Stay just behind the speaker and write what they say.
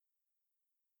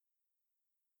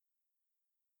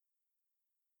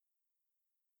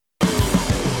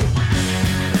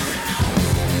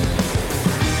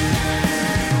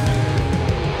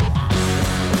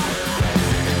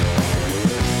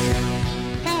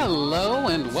Hello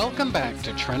and welcome back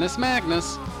to Trennis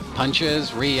Magnus,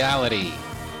 Punches Reality,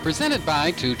 presented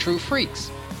by Two True Freaks.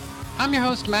 I'm your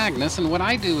host Magnus, and what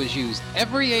I do is use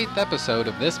every 8th episode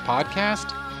of this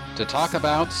podcast to talk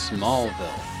about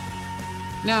Smallville.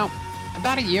 Now,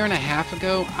 about a year and a half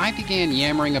ago, I began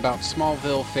yammering about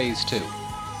Smallville Phase 2.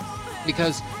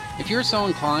 Because if you're so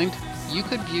inclined, you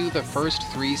could view the first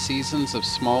 3 seasons of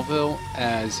Smallville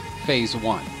as Phase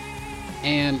 1.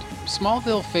 And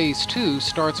Smallville Phase 2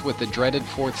 starts with the dreaded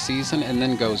 4th season and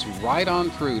then goes right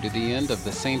on through to the end of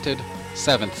the sainted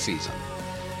 7th season.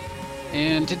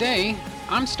 And today,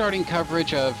 I'm starting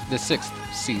coverage of the 6th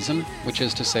season, which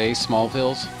is to say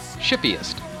Smallville's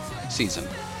shippiest season.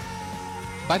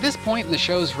 By this point in the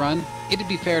show's run, it'd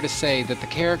be fair to say that the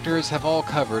characters have all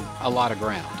covered a lot of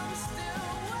ground.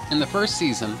 In the first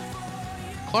season,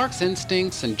 Clark's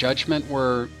instincts and judgment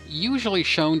were usually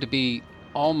shown to be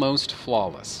almost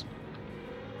flawless.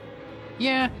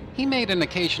 Yeah, he made an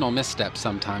occasional misstep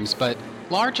sometimes, but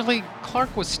largely,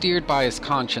 Clark was steered by his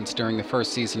conscience during the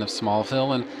first season of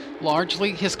Smallville, and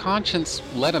largely, his conscience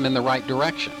led him in the right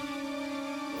direction.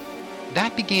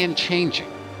 That began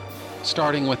changing,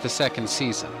 starting with the second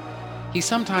season. He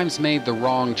sometimes made the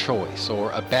wrong choice or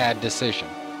a bad decision.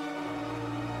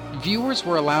 Viewers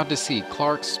were allowed to see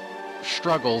Clark's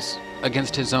struggles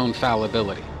against his own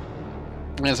fallibility.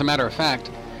 As a matter of fact,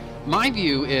 my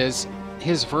view is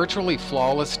his virtually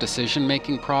flawless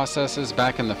decision-making processes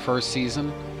back in the first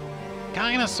season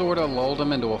kinda sorta lulled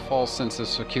him into a false sense of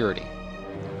security.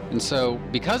 And so,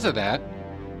 because of that,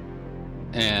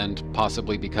 and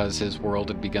possibly because his world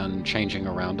had begun changing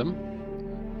around him,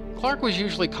 Clark was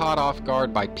usually caught off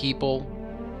guard by people,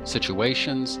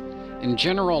 situations, and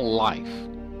general life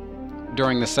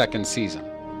during the second season.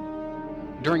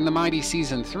 During the mighty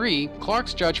Season 3,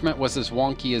 Clark's judgment was as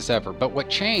wonky as ever, but what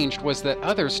changed was that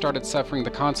others started suffering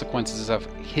the consequences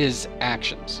of his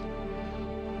actions.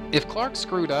 If Clark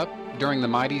screwed up during the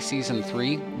mighty Season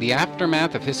 3, the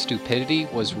aftermath of his stupidity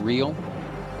was real,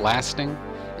 lasting,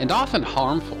 and often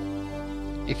harmful.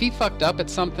 If he fucked up at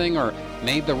something or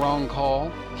made the wrong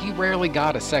call, he rarely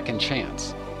got a second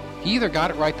chance. He either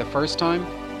got it right the first time,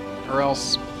 or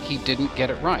else he didn't get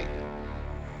it right.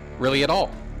 Really at all.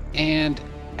 And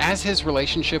as his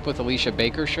relationship with Alicia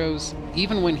Baker shows,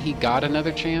 even when he got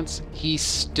another chance, he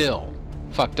still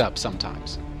fucked up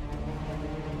sometimes.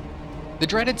 The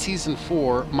dreaded Season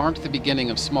 4 marked the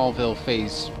beginning of Smallville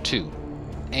Phase 2,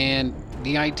 and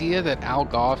the idea that Al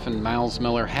Gough and Miles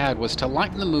Miller had was to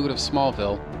lighten the mood of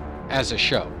Smallville as a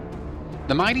show.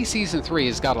 The mighty Season 3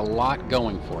 has got a lot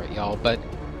going for it, y'all, but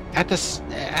at the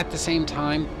same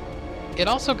time, it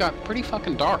also got pretty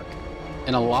fucking dark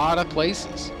in a lot of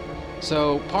places.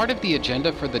 So part of the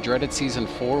agenda for the dreaded Season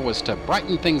 4 was to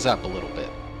brighten things up a little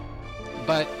bit.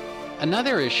 But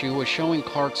another issue was showing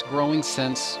Clark's growing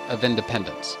sense of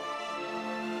independence.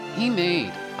 He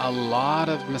made a lot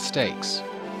of mistakes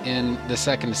in the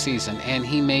second season, and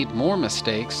he made more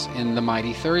mistakes in the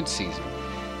mighty third season.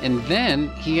 And then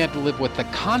he had to live with the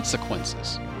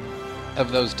consequences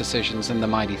of those decisions in the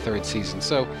mighty third season.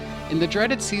 So in the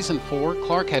dreaded Season 4,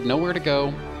 Clark had nowhere to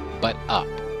go but up.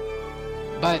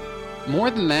 But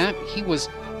more than that, he was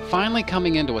finally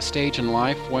coming into a stage in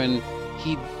life when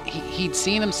he'd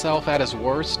seen himself at his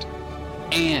worst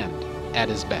and at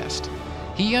his best.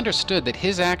 He understood that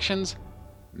his actions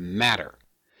matter.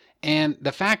 And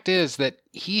the fact is that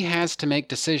he has to make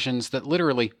decisions that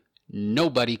literally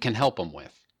nobody can help him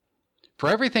with. For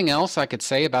everything else I could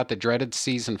say about the dreaded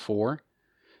Season 4,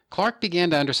 Clark began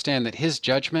to understand that his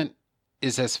judgment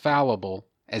is as fallible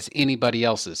as anybody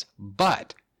else's.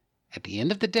 But at the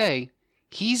end of the day,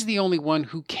 he's the only one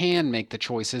who can make the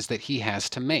choices that he has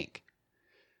to make.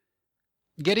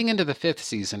 Getting into the 5th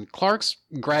season, Clark's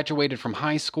graduated from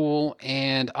high school,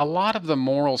 and a lot of the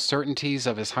moral certainties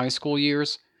of his high school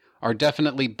years are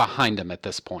definitely behind him at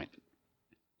this point.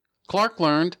 Clark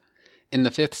learned in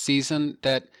the 5th season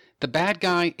that the bad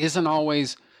guy isn't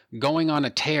always going on a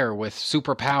tear with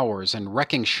superpowers and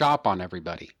wrecking shop on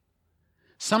everybody.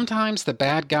 Sometimes the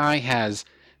bad guy has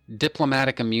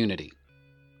diplomatic immunity,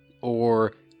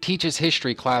 or teaches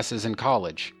history classes in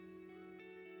college.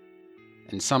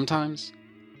 And sometimes,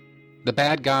 the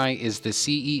bad guy is the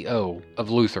CEO of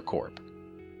Luthor Corp.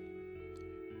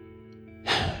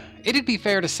 It'd be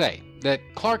fair to say that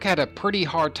Clark had a pretty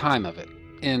hard time of it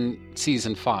in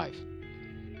Season 5.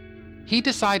 He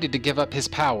decided to give up his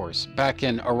powers back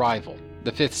in Arrival,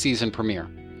 the 5th season premiere.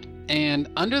 And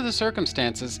under the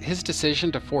circumstances, his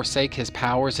decision to forsake his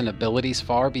powers and abilities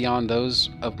far beyond those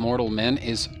of mortal men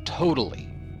is totally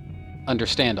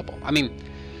understandable. I mean,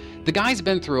 the guy's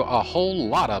been through a whole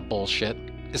lot of bullshit,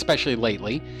 especially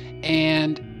lately,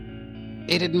 and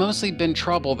it had mostly been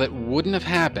trouble that wouldn't have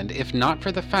happened if not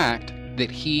for the fact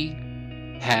that he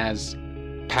has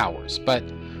powers. But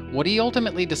what he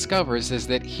ultimately discovers is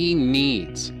that he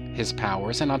needs his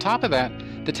powers, and on top of that,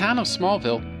 the town of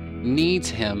Smallville needs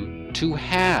him to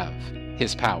have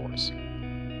his powers.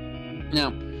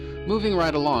 Now, moving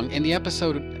right along, in the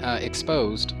episode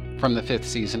Exposed from the 5th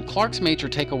season, Clark's major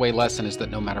takeaway lesson is that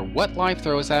no matter what life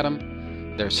throws at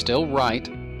him, they're still right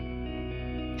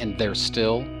and they're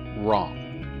still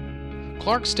wrong.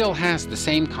 Clark still has the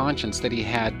same conscience that he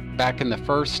had back in the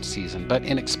 1st season, but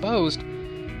in Exposed,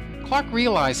 Clark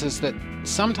realizes that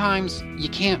sometimes you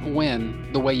can't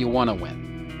win the way you want to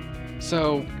win.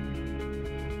 So,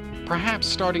 perhaps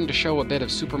starting to show a bit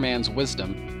of Superman's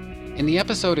wisdom, in the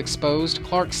episode Exposed,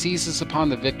 Clark seizes upon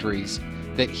the victories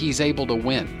that he's able to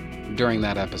win during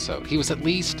that episode. He was at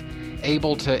least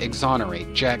able to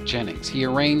exonerate Jack Jennings. He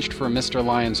arranged for Mr.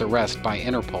 Lyon's arrest by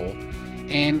Interpol,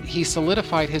 and he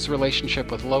solidified his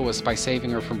relationship with Lois by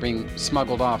saving her from being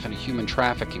smuggled off in a human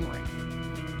trafficking ring.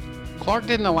 Clark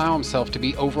didn't allow himself to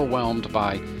be overwhelmed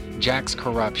by Jack's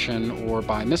corruption or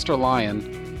by Mr.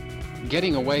 Lyon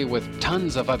getting away with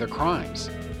tons of other crimes.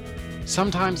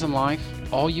 Sometimes in life,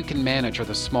 all you can manage are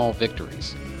the small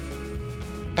victories.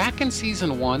 Back in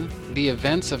Season 1, the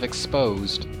events of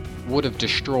Exposed would have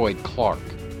destroyed Clark.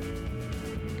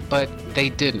 But they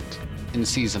didn't in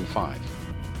Season 5.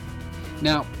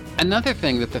 Now, another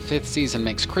thing that the 5th season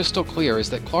makes crystal clear is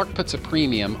that Clark puts a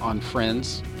premium on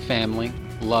friends, family,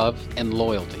 love, and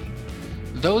loyalty.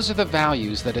 Those are the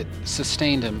values that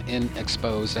sustained him in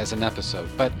Exposed as an episode,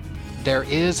 but there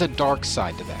is a dark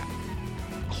side to that.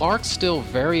 Clark's still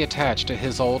very attached to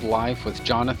his old life with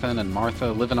Jonathan and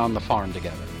Martha living on the farm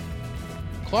together.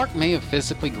 Clark may have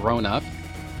physically grown up,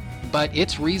 but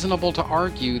it's reasonable to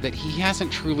argue that he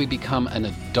hasn't truly become an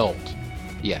adult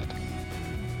yet.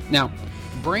 Now,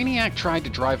 Brainiac tried to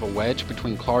drive a wedge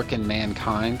between Clark and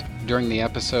mankind during the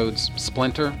episodes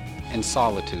Splinter and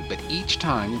Solitude, but each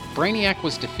time Brainiac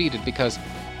was defeated because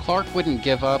Clark wouldn't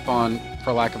give up on,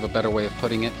 for lack of a better way of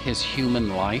putting it, his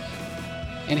human life,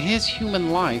 and his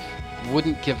human life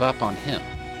wouldn't give up on him.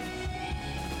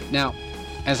 Now,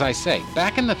 as I say,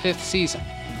 back in the 5th season,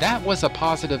 that was a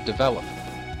positive development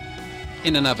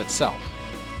in and of itself,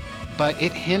 but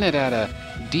it hinted at a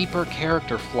deeper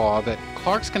character flaw that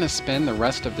Clark's going to spend the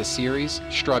rest of the series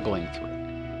struggling through.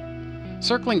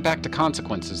 Circling back to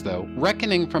consequences, though,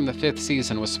 Reckoning from the 5th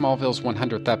season was Smallville's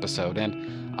 100th episode,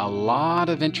 and a lot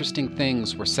of interesting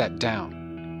things were set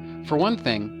down. For one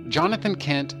thing, Jonathan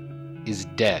Kent is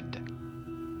dead.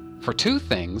 For two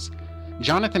things,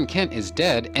 Jonathan Kent is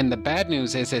dead, and the bad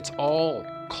news is it's all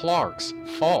Clark's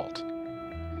fault.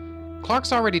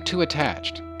 Clark's already too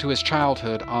attached to his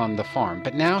childhood on the farm,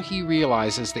 but now he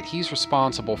realizes that he's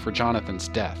responsible for Jonathan's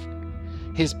death.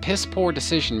 His piss-poor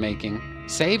decision-making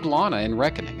saved Lana in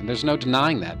Reckoning, and there's no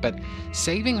denying that, but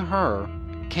saving her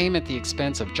came at the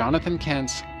expense of Jonathan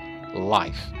Kent's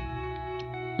life.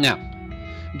 Now,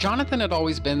 Jonathan had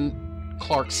always been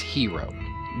Clark's hero.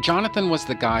 Jonathan was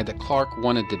the guy that Clark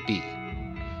wanted to be.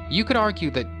 You could argue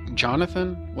that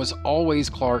Jonathan was always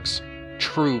Clark's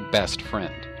true best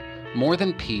friend. More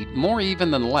than Pete, more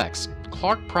even than Lex,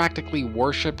 Clark practically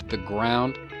worshipped the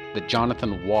ground that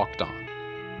Jonathan walked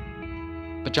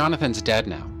on. But Jonathan's dead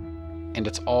now, and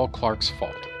it's all Clark's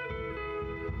fault.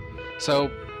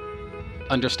 So,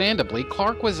 understandably,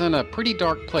 Clark was in a pretty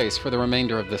dark place for the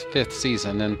remainder of the 5th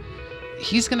season, and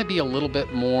he's going to be a little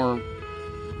bit more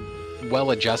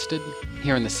well-adjusted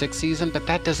here in the 6th season, but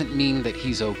that doesn't mean that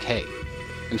he's okay.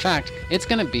 In fact, it's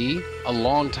going to be a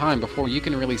long time before you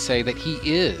can really say that he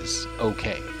is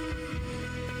okay.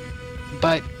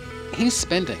 But he's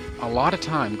spending a lot of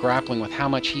time grappling with how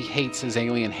much he hates his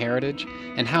alien heritage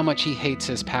and how much he hates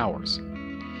his powers.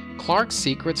 Clark's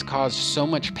secrets caused so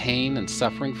much pain and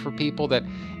suffering for people that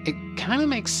it kind of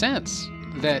makes sense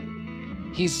that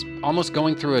he's almost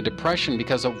going through a depression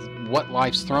because of what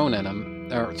life's thrown at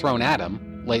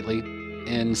him lately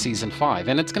in season 5.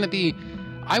 And it's going to be,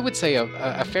 I would say,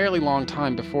 a fairly long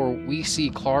time before we see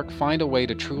Clark find a way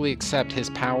to truly accept his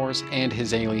powers and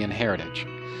his alien heritage.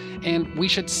 And we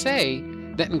should say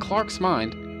that in Clark's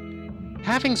mind,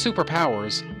 having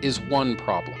superpowers is one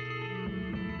problem.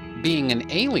 Being an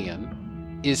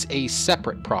alien is a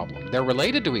separate problem. They're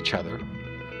related to each other,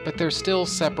 but they're still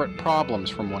separate problems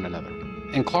from one another.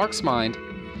 In Clark's mind,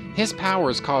 his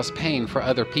powers cause pain for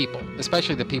other people,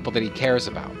 especially the people that he cares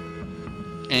about.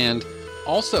 And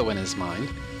also in his mind,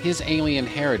 his alien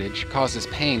heritage causes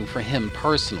pain for him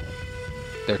personally.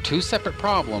 They're two separate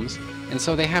problems, and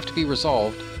so they have to be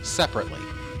resolved separately.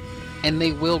 And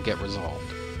they will get resolved.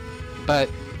 But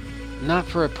not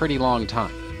for a pretty long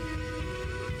time.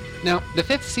 Now, the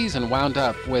 5th season wound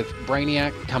up with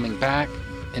Brainiac coming back,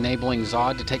 enabling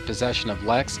Zod to take possession of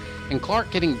Lex, and Clark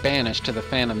getting banished to the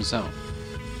Phantom Zone.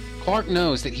 Clark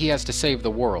knows that he has to save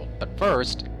the world, but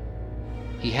first,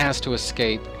 he has to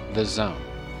escape the Zone.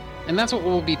 And that's what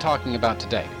we'll be talking about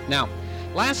today. Now,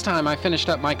 last time I finished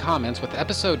up my comments with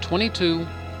episode 22,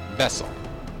 Vessel.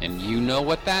 And you know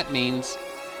what that means.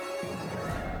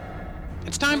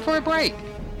 It's time for a break.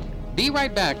 Be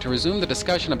right back to resume the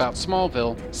discussion about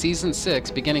Smallville, Season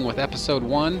 6, beginning with Episode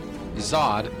 1,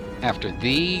 Zod, after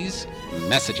these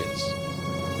messages.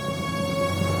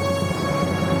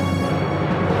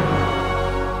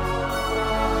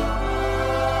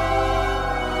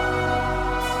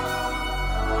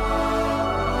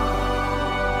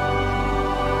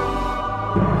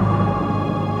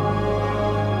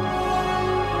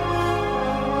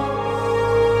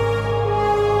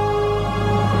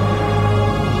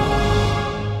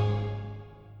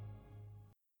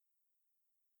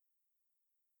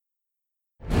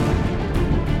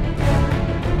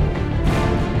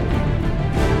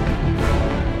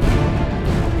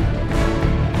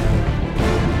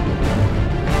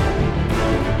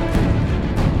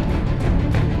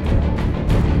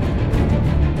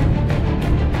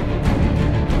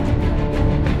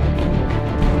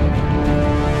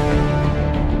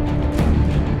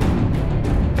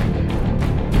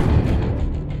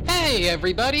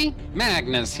 Everybody,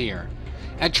 Magnus here.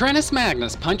 At Trennis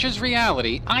Magnus Punches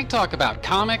Reality, I talk about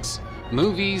comics,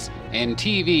 movies, and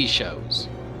TV shows.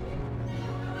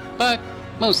 But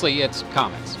mostly it's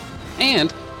comics.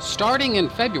 And starting in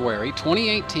February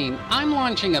 2018, I'm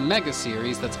launching a mega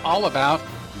series that's all about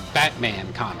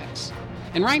Batman comics.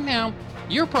 And right now,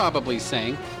 you're probably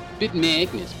saying, But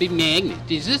Magnus,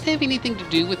 does this have anything to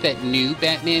do with that new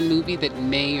Batman movie that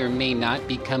may or may not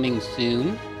be coming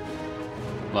soon?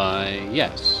 Why,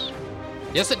 yes.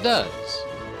 Yes, it does.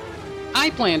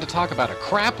 I plan to talk about a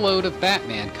crapload of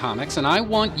Batman comics, and I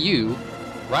want you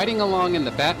riding along in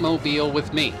the Batmobile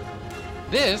with me.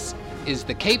 This is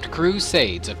The Caped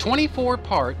Crusades, a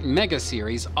 24-part mega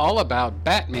series all about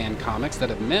Batman comics that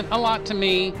have meant a lot to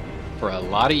me for a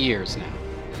lot of years now.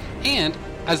 And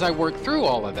as I work through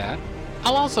all of that,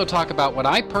 I'll also talk about what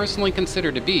I personally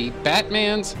consider to be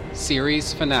Batman's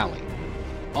series finale.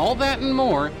 All that and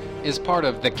more is part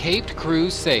of The Caped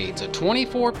Crusades, a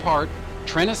 24-part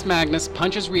Trennis Magnus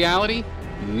Punches Reality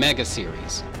mega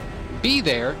series. Be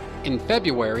there in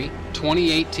February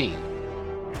 2018.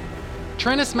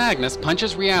 Trennis Magnus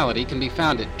Punches Reality can be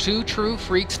found at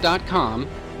twotruefreaks.com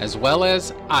as well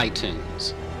as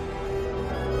iTunes.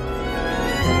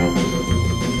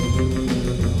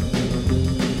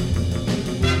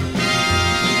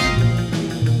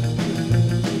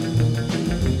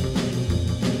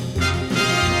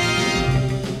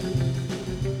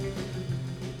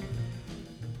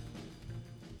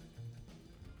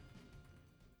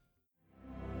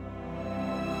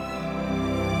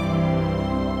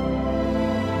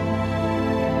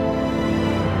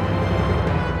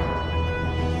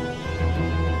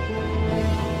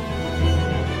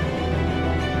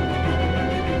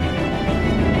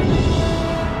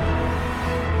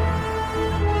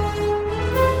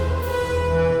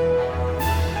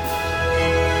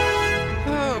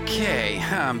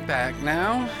 I'm back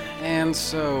now, and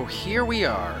so here we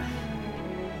are.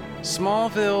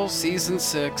 Smallville Season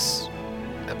 6,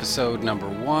 Episode number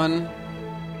 1,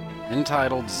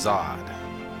 entitled Zod.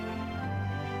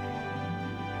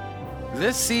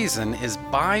 This season is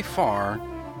by far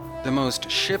the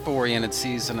most ship-oriented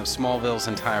season of Smallville's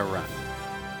entire run.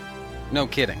 No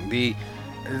kidding.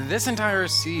 This entire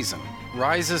season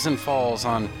rises and falls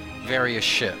on various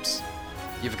ships.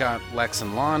 You've got Lex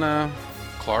and Lana,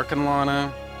 Clark and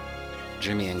Lana,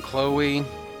 Jimmy and Chloe,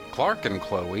 Clark and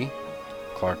Chloe,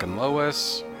 Clark and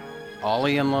Lois,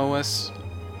 Ollie and Lois,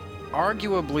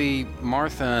 arguably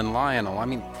Martha and Lionel. I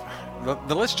mean,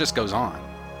 the list just goes on.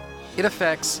 It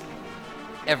affects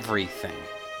everything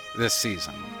this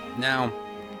season. Now,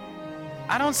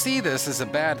 I don't see this as a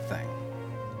bad thing.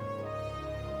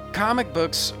 Comic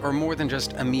books are more than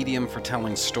just a medium for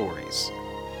telling stories.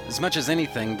 As much as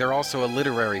anything, they're also a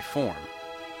literary form.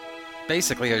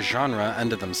 Basically a genre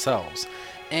unto themselves.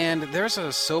 And there's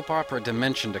a soap opera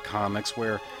dimension to comics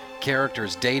where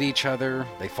characters date each other,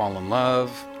 they fall in love,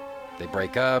 they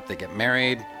break up, they get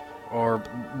married, or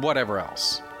whatever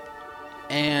else.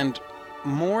 And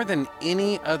more than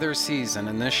any other season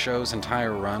in this show's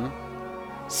entire run,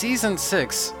 Season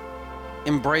 6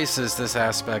 embraces this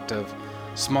aspect of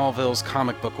Smallville's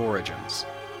comic book origins.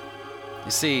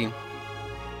 You see,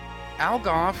 Al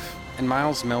Gough and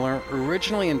Miles Miller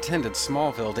originally intended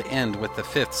Smallville to end with the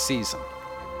 5th season.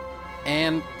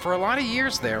 And for a lot of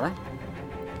years there,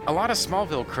 a lot of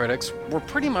Smallville critics were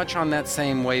pretty much on that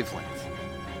same wavelength.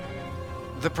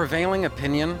 The prevailing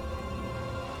opinion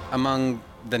among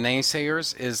the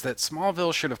naysayers is that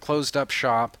Smallville should have closed up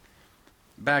shop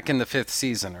back in the 5th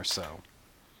season or so.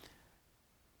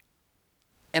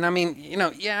 And I mean,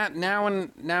 yeah, now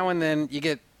and then you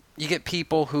get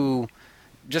people who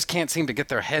just can't seem to get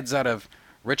their heads out of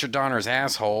Richard Donner's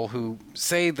asshole, who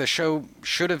say the show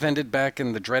should have ended back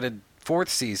in the dreaded 4th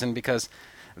season because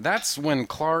that's when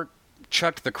Clark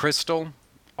chucked the crystal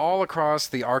all across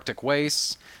the Arctic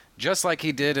wastes, just like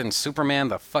he did in Superman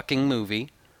the fucking movie,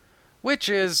 which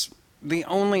is the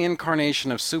only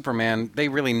incarnation of Superman they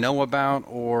really know about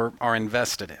or are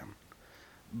invested in.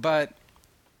 But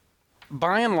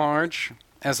by and large,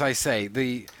 as I say,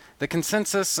 the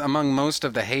consensus among most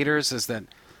of the haters is that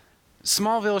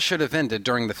Smallville should have ended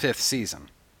during the 5th season.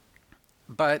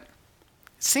 But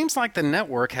it seems like the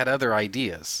network had other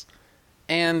ideas.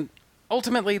 And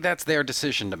ultimately, that's their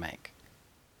decision to make.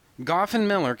 Goff and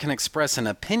Miller can express an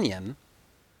opinion,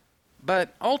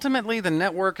 but ultimately the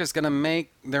network is going to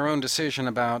make their own decision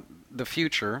about the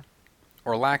future,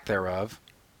 or lack thereof,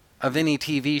 of any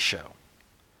TV show.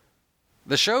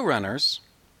 The showrunners,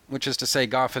 which is to say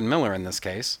Goff and Miller in this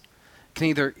case, can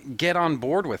either get on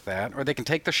board with that or they can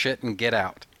take the shit and get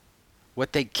out.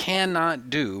 What they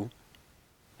cannot do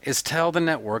is tell the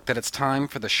network that it's time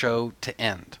for the show to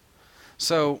end.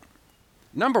 So,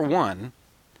 number one,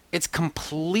 it's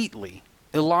completely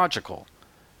illogical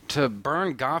to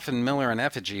burn Goff and Miller in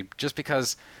effigy just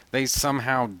because they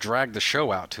somehow dragged the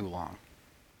show out too long.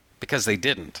 Because they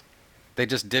didn't. They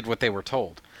just did what they were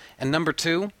told. And number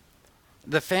two,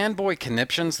 the fanboy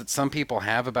conniptions that some people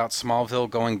have about Smallville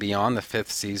going beyond the 5th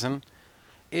season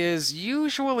is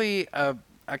usually a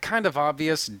kind of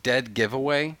obvious dead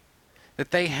giveaway that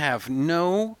they have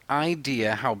no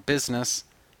idea how business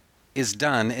is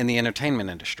done in the entertainment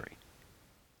industry.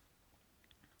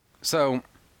 So,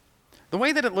 the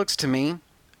way that it looks to me,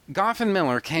 Goff and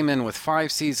Miller came in with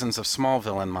 5 seasons of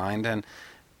Smallville in mind and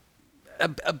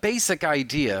a basic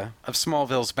idea of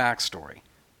Smallville's backstory.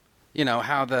 You know,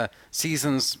 how the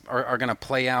seasons are going to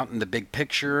play out in the big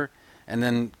picture, and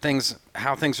then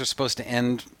how things are supposed to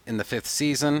end in the 5th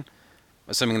season,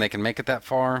 assuming they can make it that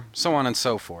far, so on and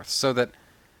so forth. So that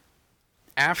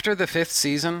after the 5th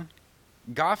season,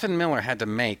 Goff and Miller had to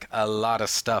make a lot of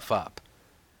stuff up.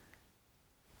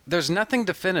 There's nothing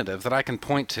definitive that I can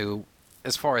point to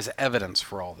as far as evidence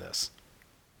for all this.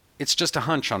 It's just a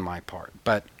hunch on my part,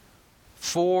 but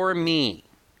for me,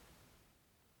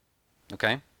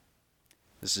 okay?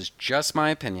 This is just my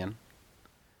opinion.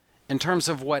 In terms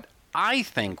of what I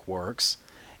think works,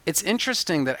 it's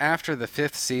interesting that after the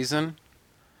 5th season,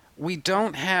 we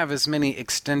don't have as many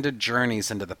extended journeys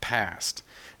into the past.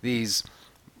 These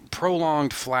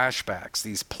prolonged flashbacks,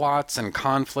 these plots and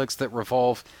conflicts that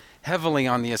revolve heavily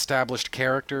on the established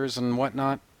characters and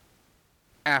whatnot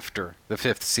after the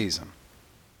 5th season.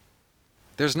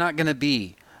 There's not going to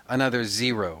be another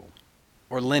Zero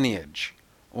or Lineage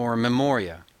or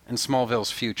Memoria in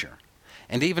Smallville's future.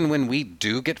 And even when we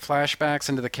do get flashbacks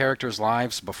into the characters'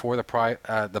 lives before the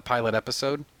pilot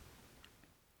episode,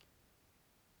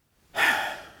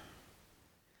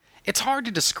 it's hard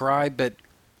to describe, but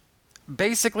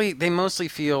basically they mostly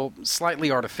feel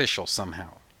slightly artificial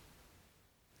somehow.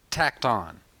 Tacked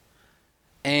on.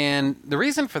 And the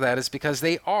reason for that is because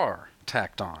they are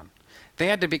tacked on. They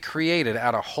had to be created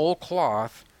out of whole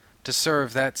cloth to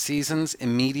serve that season's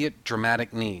immediate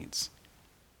dramatic needs.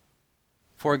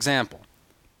 For example,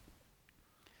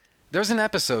 there's an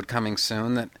episode coming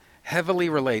soon that heavily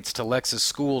relates to Lex's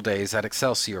school days at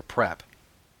Excelsior Prep.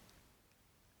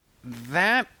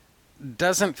 That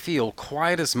doesn't feel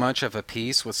quite as much of a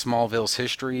piece with Smallville's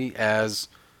history as,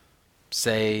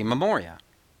 say, Memoria.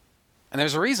 And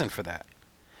there's a reason for that.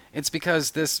 It's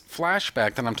because this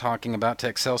flashback that I'm talking about to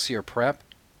Excelsior Prep,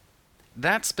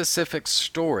 that specific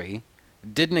story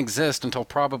didn't exist until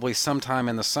probably sometime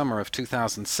in the summer of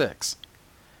 2006.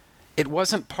 It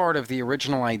wasn't part of the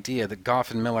original idea that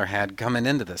Goff and Miller had coming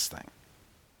into this thing.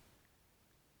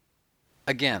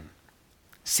 Again,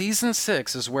 Season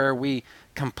 6 is where we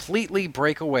completely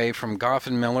break away from Goff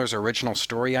and Miller's original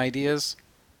story ideas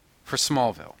for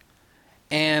Smallville.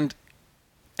 And,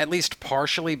 at least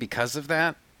partially because of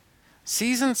that,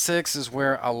 Season 6 is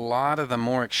where a lot of the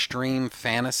more extreme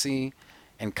fantasy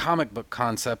and comic book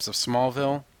concepts of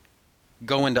Smallville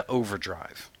go into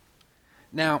overdrive.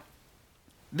 Now,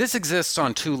 this exists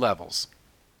on 2 levels.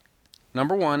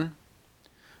 Number 1,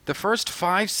 the first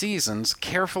 5 seasons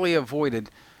carefully avoided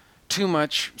too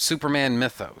much Superman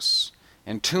mythos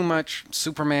and too much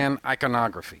Superman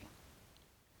iconography.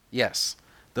 Yes,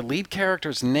 the lead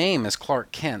character's name is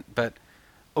Clark Kent, but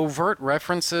overt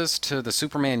references to the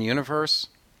Superman universe,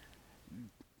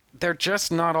 they're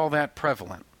just not all that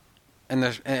prevalent in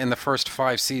the first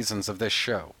 5 seasons of this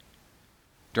show.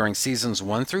 During seasons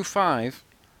 1 through 5,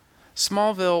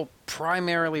 Smallville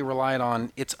primarily relied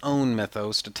on its own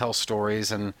mythos to tell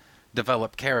stories and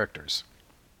develop characters.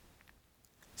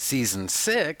 Season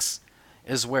 6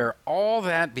 is where all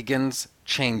that begins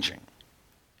changing.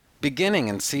 Beginning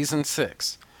in Season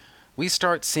 6, we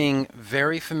start seeing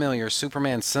very familiar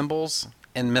Superman symbols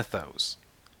and mythos.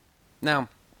 Now,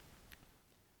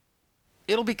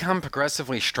 it'll become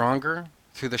progressively stronger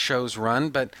through the show's run,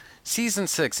 but Season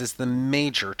 6 is the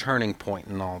major turning point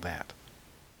in all that.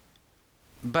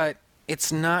 But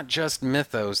it's not just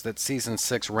mythos that Season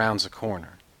 6 rounds a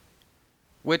corner.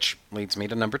 Which leads me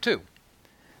to number 2.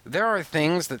 There are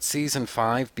things that Season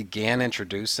 5 began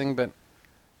introducing, but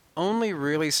only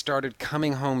really started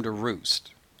coming home to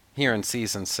roost here in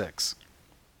Season 6.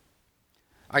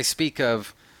 I speak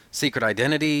of secret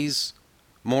identities,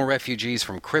 more refugees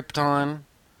from Krypton,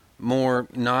 more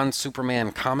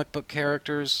non-Superman comic book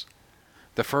characters,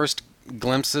 the first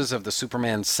glimpses of the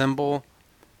Superman symbol,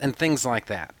 and things like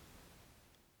that.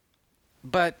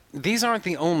 But these aren't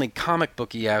the only comic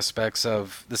booky aspects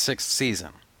of the 6th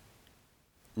season.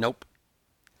 Nope.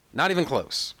 Not even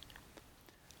close.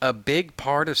 A big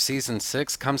part of Season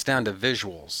 6 comes down to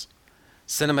visuals,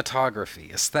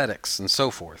 cinematography, aesthetics, and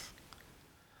so forth.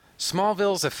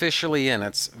 Smallville's officially in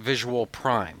its visual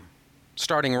prime,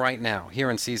 starting right now, here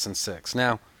in Season 6.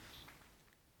 Now,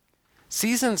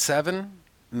 Season 7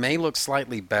 may look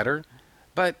slightly better,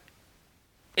 but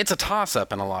it's a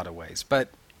toss-up in a lot of ways. But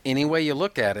any way you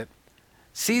look at it,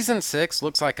 Season 6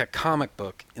 looks like a comic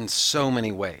book in so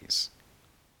many ways.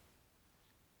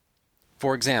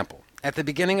 For example, at the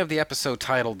beginning of the episode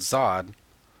titled Zod,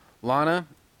 Lana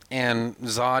and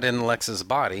Zod in Lex's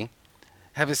body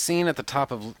have a scene at the top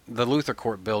of the Luthor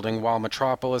Court building while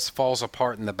Metropolis falls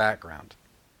apart in the background.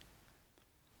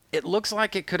 It looks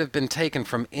like it could have been taken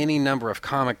from any number of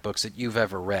comic books that you've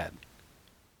ever read.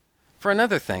 For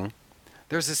another thing,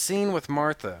 there's a scene with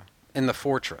Martha in the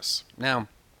fortress. Now,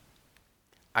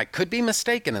 I could be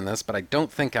mistaken in this, but I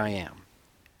don't think I am.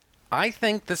 I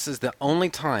think this is the only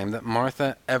time that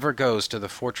Martha ever goes to the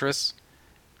fortress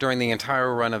during the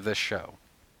entire run of this show.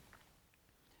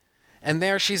 And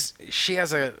there she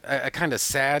has a kind of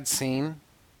sad scene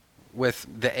with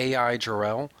the AI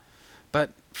Jor-El.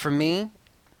 But for me,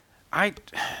 I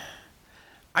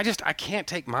can't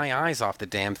take my eyes off the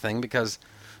damn thing because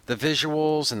the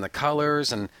visuals and the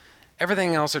colors and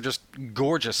everything else are just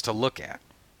gorgeous to look at.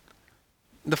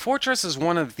 The Fortress is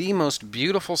one of the most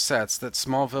beautiful sets that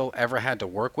Smallville ever had to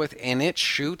work with, and it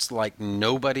shoots like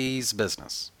nobody's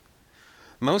business.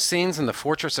 Most scenes in the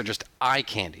Fortress are just eye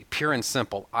candy, pure and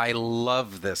simple. I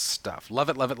love this stuff. Love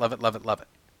it, love it, love it, love it, love it.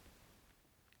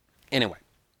 Anyway,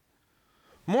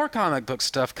 more comic book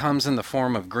stuff comes in the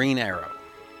form of Green Arrow.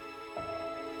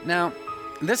 Now,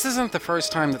 this isn't the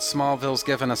first time that Smallville's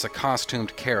given us a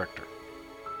costumed character.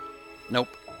 Nope.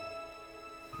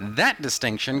 That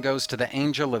distinction goes to the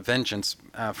Angel of Vengeance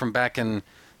from back in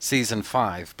Season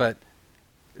 5, but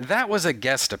that was a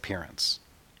guest appearance.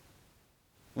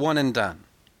 One and done.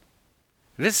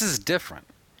 This is different,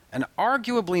 and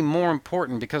arguably more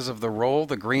important because of the role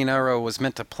the Green Arrow was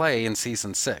meant to play in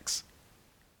Season 6.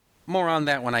 More on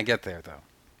that when I get there, though.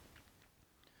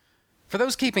 For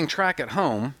those keeping track at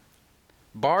home,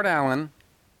 Bart Allen,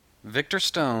 Victor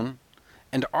Stone,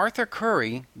 and Arthur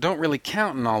Curry don't really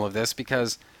count in all of this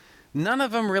because none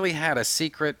of them really had a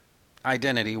secret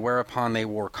identity whereupon they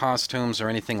wore costumes or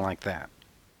anything like that.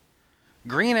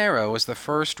 Green Arrow was the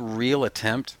first real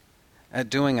attempt at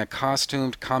doing a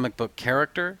costumed comic book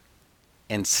character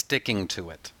and sticking to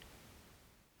it.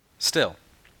 Still,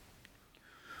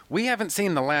 we haven't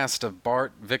seen the last of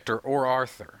Bart, Victor, or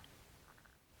Arthur,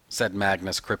 said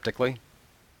Magnus cryptically.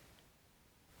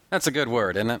 That's a good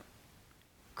word, isn't it?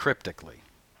 Cryptically.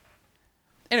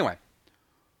 Anyway,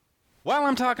 while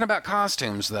I'm talking about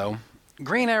costumes, though,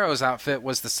 Green Arrow's outfit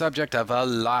was the subject of a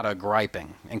lot of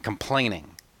griping and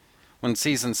complaining when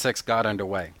Season 6 got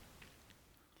underway.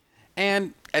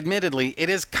 And admittedly, it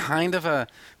is kind of a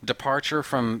departure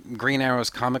from Green Arrow's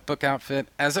comic book outfit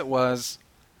as it was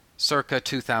circa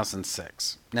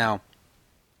 2006. Now,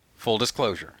 full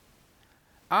disclosure,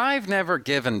 I've never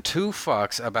given two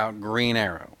fucks about Green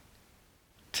Arrow.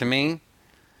 To me,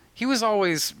 he was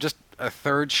always just a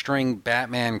third-string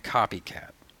Batman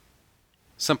copycat.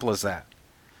 Simple as that.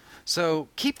 So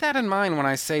keep that in mind when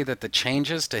I say that the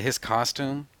changes to his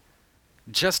costume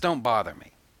just don't bother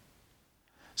me.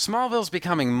 Smallville's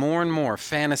becoming more and more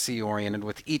fantasy-oriented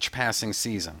with each passing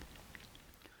season.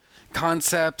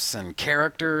 Concepts and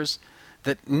characters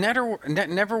that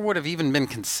never would have even been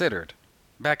considered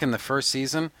back in the first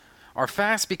season are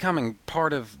fast becoming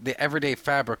part of the everyday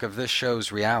fabric of this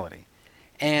show's reality.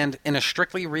 And in a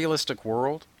strictly realistic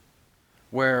world,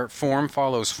 where form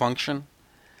follows function,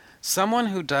 someone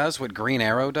who does what Green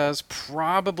Arrow does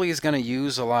probably is going to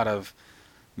use a lot of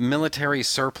military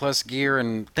surplus gear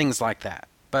and things like that.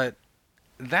 But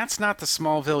that's not the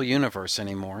Smallville universe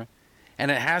anymore, and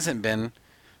it hasn't been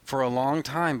for a long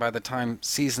time by the time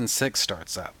Season 6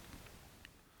 starts up.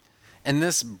 In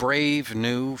this brave,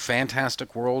 new,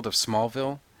 fantastic world of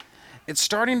Smallville, it's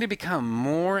starting to become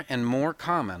more and more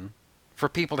common for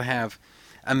people to have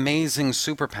amazing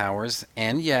superpowers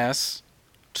and, yes,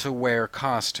 to wear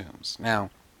costumes. Now,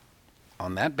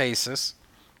 on that basis,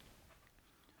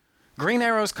 Green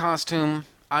Arrow's costume,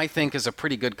 I think, is a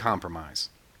pretty good compromise.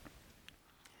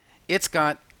 It's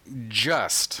got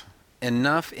just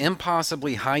enough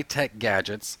impossibly high-tech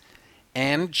gadgets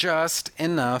and just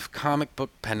enough comic book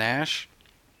panache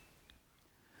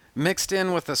mixed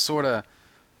in with a sort of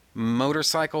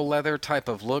motorcycle leather type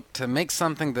of look to make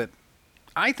something that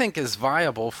I think is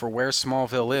viable for where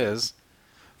Smallville is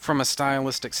from a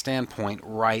stylistic standpoint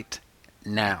right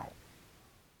now.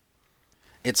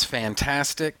 It's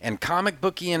fantastic and comic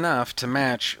booky enough to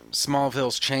match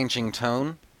Smallville's changing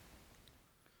tone,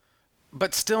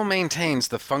 but still maintains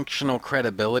the functional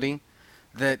credibility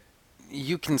that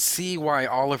you can see why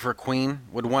Oliver Queen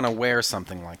would want to wear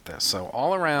something like this. So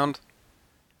all around,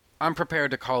 I'm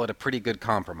prepared to call it a pretty good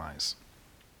compromise.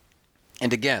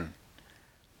 And again,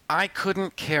 I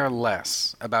couldn't care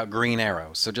less about Green Arrow,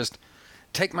 so just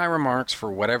take my remarks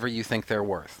for whatever you think they're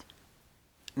worth.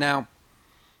 Now,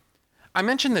 I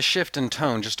mentioned the shift in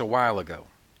tone just a while ago.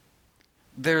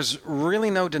 There's really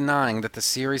no denying that the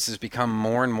series has become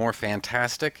more and more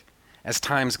fantastic as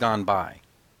time's gone by.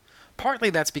 Partly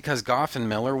that's because Goff and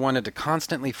Miller wanted to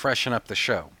constantly freshen up the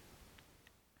show.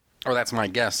 Or that's my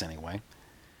guess, anyway.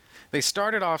 They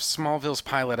started off Smallville's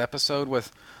pilot episode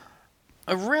with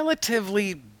a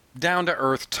relatively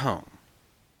down-to-earth tone.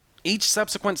 Each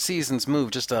subsequent season's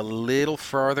moved just a little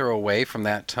further away from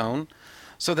that tone,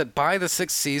 so that by the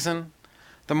 6th season,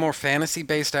 the more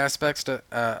fantasy-based aspects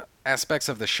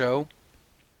of the show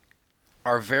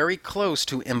are very close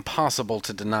to impossible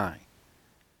to deny.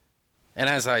 And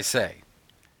as I say,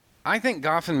 I think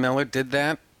Goff and Miller did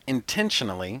that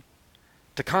intentionally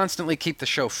to constantly keep the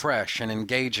show fresh and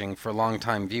engaging for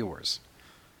longtime viewers.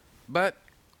 But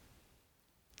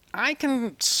I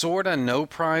can sorta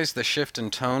no-prize the shift in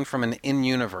tone from an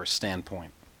in-universe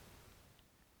standpoint.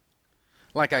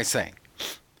 Like I say,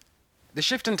 the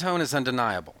shift in tone is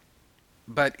undeniable,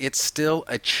 but it's still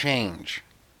a change.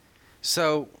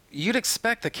 So you'd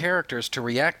expect the characters to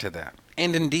react to that,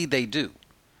 and indeed they do.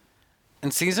 In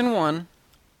Season 1,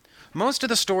 most of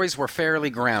the stories were fairly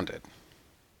grounded.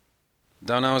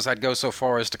 Don't know as I'd go so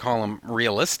far as to call them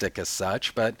realistic as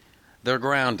such, but they're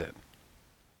grounded.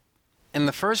 In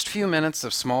the first few minutes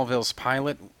of Smallville's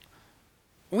pilot,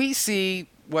 we see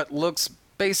what looks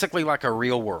basically like a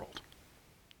real world.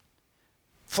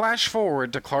 Flash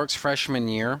forward to Clark's freshman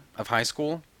year of high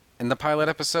school in the pilot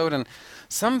episode, and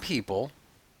some people,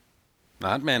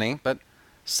 not many, but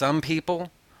some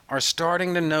people are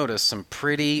starting to notice some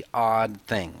pretty odd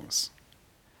things.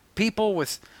 People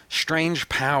with strange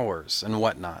powers and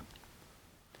whatnot.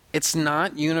 It's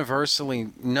not universally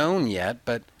known yet,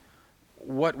 but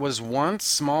what was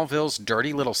once Smallville's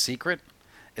dirty little secret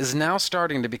is now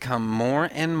starting to become more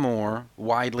and more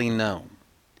widely known.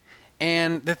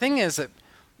 And the thing is that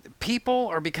people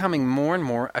are becoming more and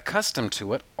more accustomed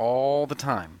to it all the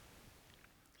time.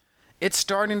 It's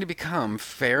starting to become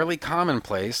fairly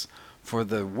commonplace for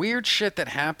the weird shit that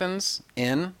happens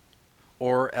in,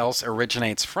 or else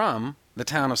originates from, the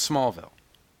town of Smallville.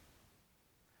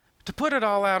 To put it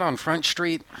all out on Front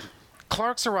Street,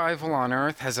 Clark's arrival on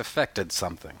Earth has affected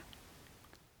something.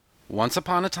 Once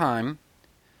upon a time,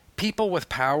 people with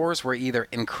powers were either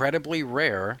incredibly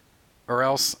rare or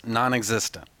else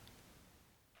non-existent.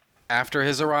 After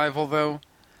his arrival, though,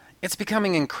 it's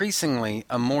becoming increasingly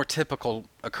a more typical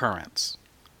occurrence.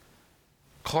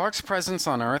 Clark's presence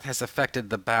on Earth has affected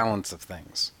the balance of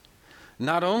things.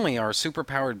 Not only are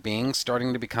superpowered beings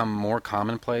starting to become more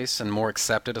commonplace and more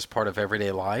accepted as part of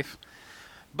everyday life,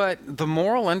 but the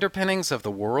moral underpinnings of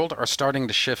the world are starting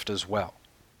to shift as well.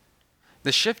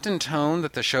 The shift in tone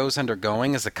that the show's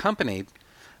undergoing is accompanied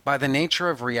by the nature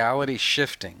of reality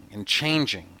shifting and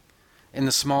changing in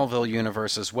the Smallville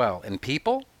universe as well. And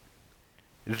people,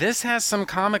 this has some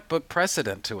comic book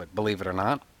precedent to it, believe it or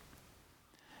not.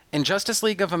 In Justice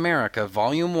League of America,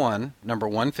 Volume 1, number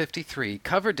 153,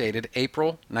 cover dated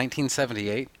April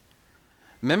 1978,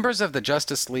 members of the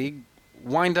Justice League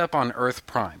wind up on Earth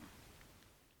Prime.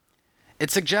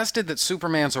 It suggested that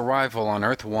Superman's arrival on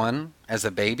Earth 1 as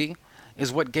a baby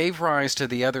is what gave rise to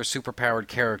the other superpowered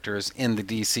characters in the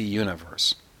DC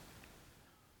universe.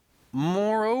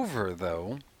 Moreover,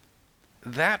 though,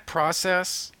 that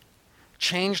process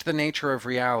changed the nature of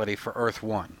reality for Earth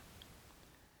 1.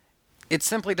 It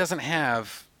simply doesn't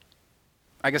have,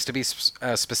 I guess to be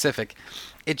specific,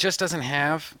 it just doesn't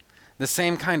have the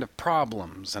same kind of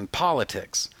problems and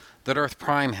politics that Earth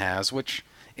Prime has, which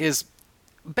is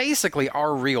basically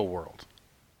our real world.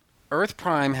 Earth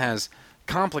Prime has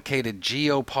complicated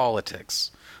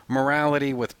geopolitics,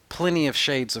 morality with plenty of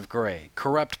shades of gray,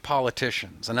 corrupt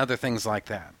politicians, and other things like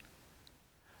that.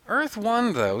 Earth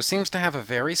 1, though, seems to have a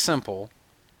very simple,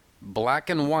 black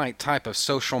and white type of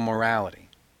social morality.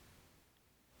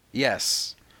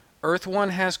 Yes, Earth 1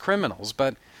 has criminals,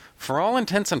 but for all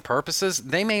intents and purposes,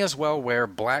 they may as well wear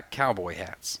black cowboy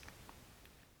hats.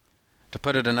 To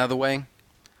put it another way,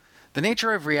 the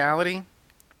nature of reality,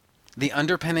 the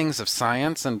underpinnings of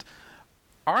science, and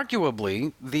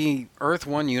arguably the Earth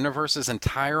 1 universe's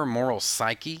entire moral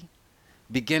psyche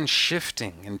begin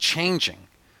shifting and changing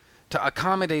to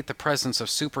accommodate the presence of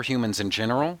superhumans in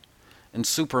general and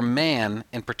Superman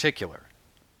in particular.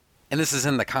 And this is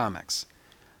in the comics.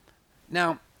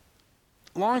 Now,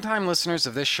 longtime listeners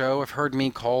of this show have heard me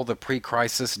call the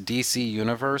pre-crisis DC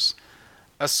universe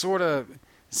a sort of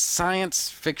science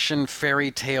fiction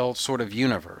fairy tale sort of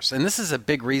universe, and this is a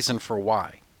big reason for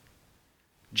why.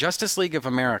 Justice League of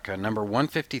America, number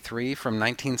 153 from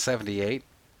 1978,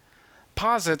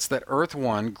 posits that Earth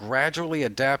 1 gradually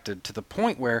adapted to the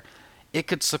point where it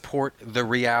could support the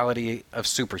reality of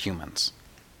superhumans.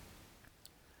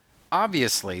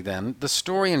 Obviously, then, the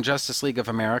story in Justice League of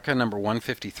America, number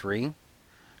 153,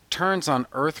 turns on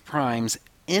Earth Prime's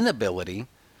inability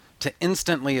to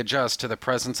instantly adjust to the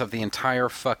presence of the entire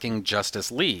fucking Justice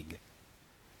League,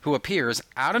 who appears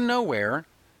out of nowhere,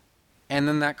 and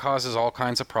then that causes all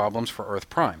kinds of problems for Earth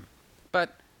Prime.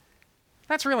 But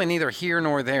that's really neither here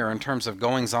nor there in terms of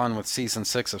goings-on with Season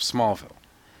 6 of Smallville.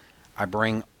 I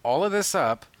bring all of this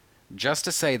up just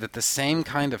to say that the same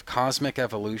kind of cosmic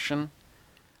evolution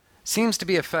seems to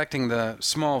be affecting the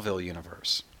Smallville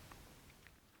universe.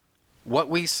 What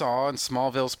we saw in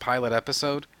Smallville's pilot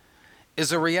episode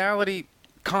is a reality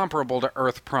comparable to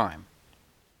Earth Prime.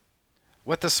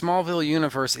 What the Smallville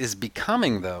universe is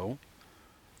becoming, though,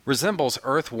 resembles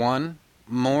Earth 1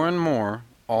 more and more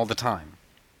all the time.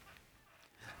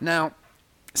 Now,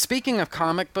 speaking of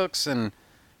comic books, and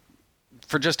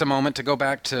for just a moment to go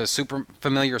back to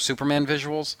familiar Superman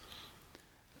visuals,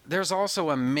 there's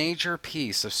also a major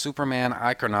piece of Superman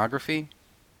iconography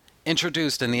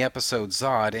introduced in the episode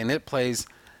Zod, and it plays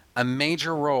a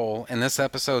major role in this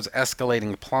episode's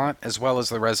escalating plot as well as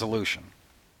the resolution.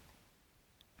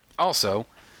 Also,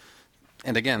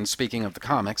 and again speaking of the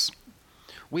comics,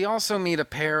 we also meet a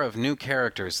pair of new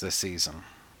characters this season.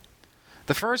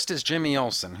 The first is Jimmy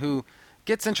Olsen, who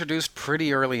gets introduced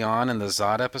pretty early on in the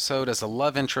Zod episode as a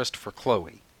love interest for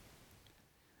Chloe.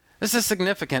 This is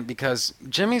significant because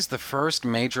Jimmy's the first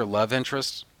major love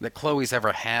interest that Chloe's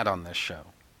ever had on this show.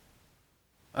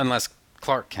 Unless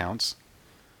Clark counts.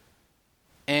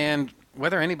 And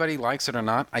whether anybody likes it or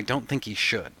not, I don't think he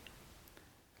should.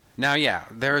 Now, yeah,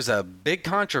 there's a big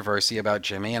controversy about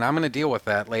Jimmy, and I'm going to deal with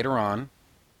that later on.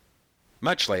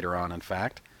 Much later on, in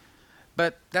fact.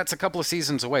 But that's a couple of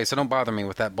seasons away, so don't bother me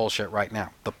with that bullshit right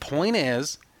now. The point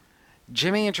is,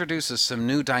 Jimmy introduces some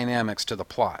new dynamics to the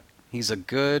plot. He's a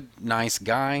good, nice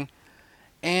guy,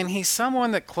 and he's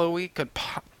someone that Chloe could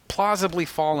plausibly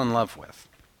fall in love with.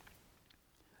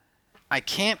 I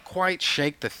can't quite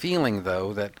shake the feeling,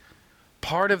 though, that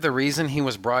part of the reason he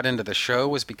was brought into the show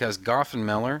was because Goffin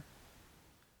Miller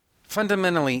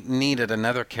fundamentally needed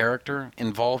another character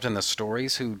involved in the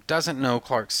stories who doesn't know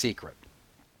Clark's secret.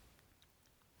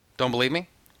 Don't believe me?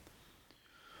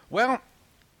 Well,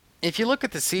 if you look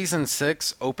at the Season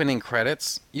 6 opening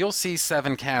credits, you'll see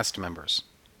 7 cast members.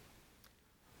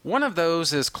 One of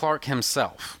those is Clark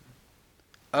himself.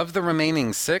 Of the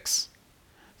remaining 6,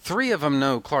 3 of them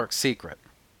know Clark's secret.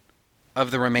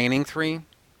 Of the remaining 3,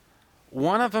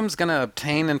 one of them's going to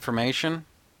obtain information,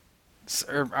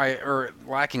 or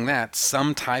lacking that,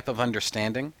 some type of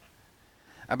understanding,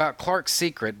 about Clark's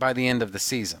secret by the end of the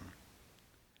season.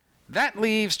 That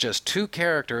leaves just 2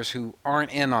 characters who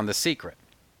aren't in on the secret.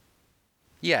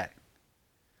 Yet.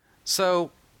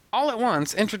 So, all at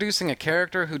once, introducing a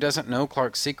character who doesn't know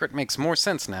Clark's secret makes more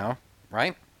sense now,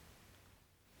 right?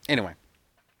 Anyway,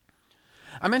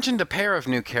 I mentioned a pair of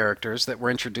new characters that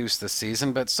were introduced this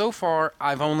season, but so far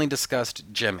I've only discussed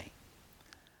Jimmy.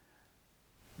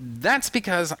 That's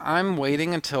because I'm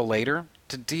waiting until later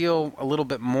to deal a little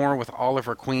bit more with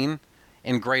Oliver Queen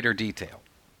in greater detail.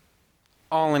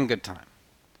 All in good time.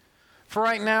 For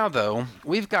right now, though,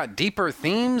 we've got deeper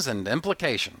themes and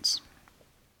implications.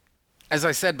 As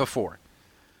I said before,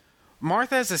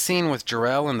 Martha has a scene with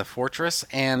Jor-El in the fortress,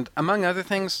 and, among other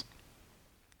things,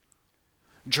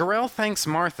 Jor-El thanks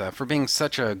Martha for being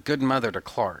such a good mother to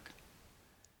Clark.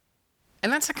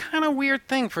 And that's a kind of weird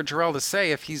thing for Jor-El to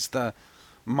say if he's the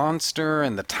monster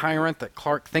and the tyrant that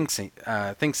Clark thinks he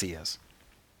is.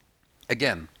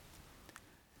 Again,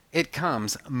 it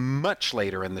comes much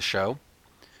later in the show,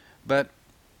 but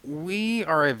we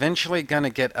are eventually going to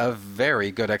get a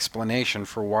very good explanation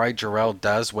for why Jor-El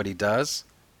does what he does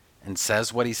and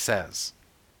says what he says.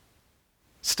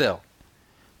 Still,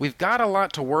 we've got a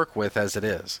lot to work with as it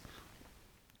is.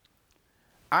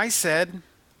 I said,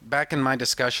 back in my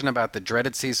discussion about the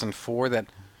dreaded Season 4, that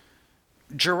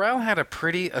Jor-El had a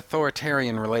pretty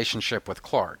authoritarian relationship with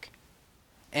Clark.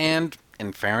 And,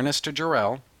 in fairness to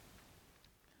Jor-El,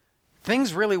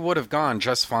 things really would have gone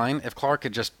just fine if Clark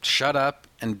had just shut up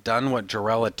and done what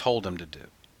Jor-El had told him to do.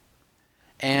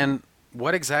 And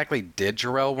what exactly did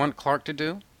Jor-El want Clark to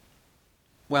do?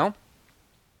 Well,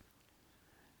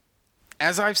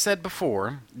 as I've said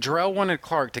before, Jor-El wanted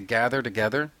Clark to gather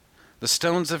together the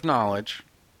Stones of Knowledge,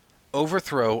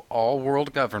 overthrow all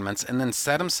world governments, and then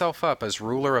set himself up as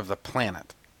ruler of the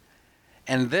planet.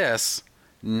 And this,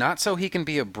 not so he can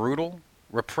be a brutal,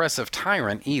 repressive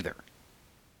tyrant either.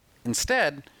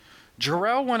 Instead,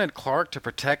 Jor-El wanted Clark to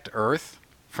protect Earth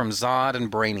from Zod and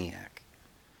Brainiac.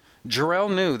 Jor-El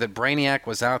knew that Brainiac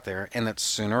was out there and that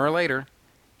sooner or later,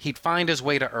 he'd find his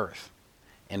way to Earth.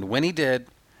 And when he did,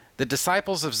 the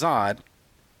disciples of Zod,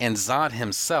 and Zod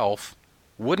himself,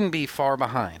 wouldn't be far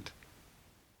behind.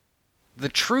 The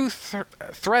true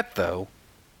threat, though,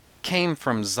 came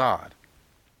from Zod.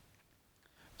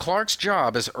 Clark's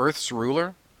job as Earth's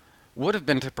ruler would have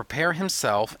been to prepare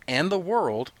himself and the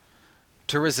world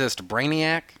to resist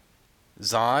Brainiac,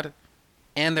 Zod,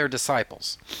 and their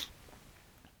disciples.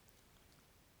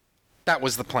 That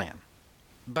was the plan.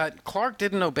 But Clark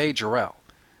didn't obey Jor-El,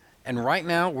 and right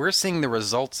now we're seeing the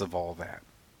results of all that.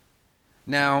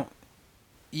 Now,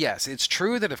 yes, it's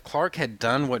true that if Clark had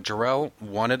done what Jor-El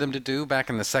wanted him to do back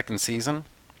in the second season,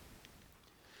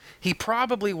 he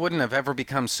probably wouldn't have ever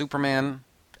become Superman,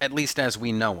 at least as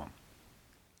we know him.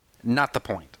 Not the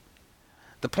point.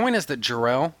 The point is that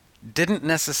Jor-El didn't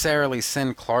necessarily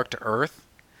send Clark to Earth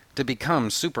to become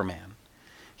Superman.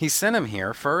 He sent him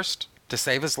here, first, to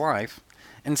save his life,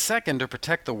 and second, to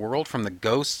protect the world from the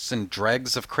ghosts and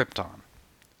dregs of Krypton.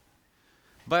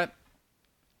 But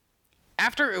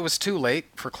after it was too late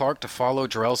for Clark to follow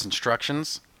Jor-El's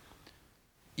instructions,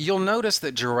 you'll notice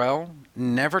that Jor-El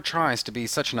never tries to be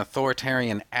such an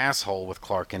authoritarian asshole with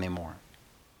Clark anymore.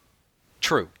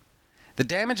 True, the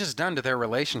damage is done to their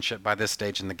relationship by this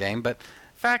stage in the game, but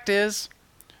fact is,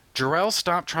 Jor-El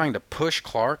stopped trying to push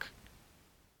Clark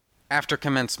after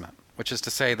commencement, which is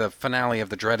to say the finale of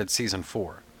the dreaded Season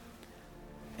 4.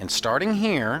 And starting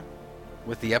here,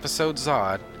 with the episode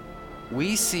Zod,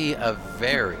 we see a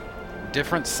very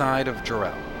different side of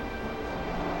Jor-El.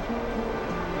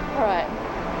 All right.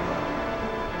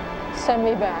 Send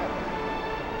me back.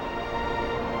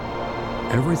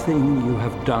 Everything you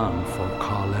have done for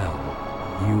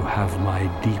Kal-El, you have my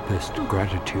deepest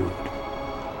gratitude.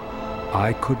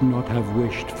 I could not have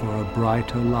wished for a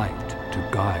brighter light to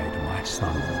guide my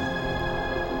son.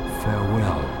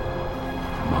 Farewell,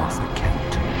 Martha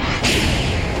Kent.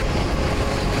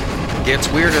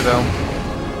 Gets weirder, though.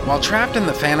 While trapped in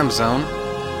the Phantom Zone,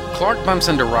 Clark bumps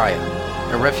into Raya,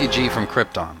 a refugee from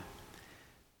Krypton,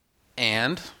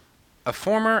 and a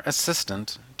former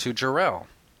assistant to Jor-El.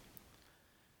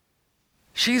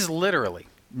 She's literally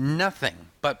nothing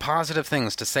but positive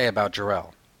things to say about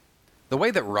Jor-El. The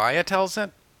way that Raya tells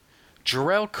it,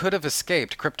 Jor-El could have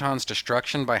escaped Krypton's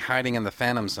destruction by hiding in the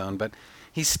Phantom Zone, but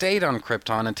he stayed on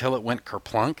Krypton until it went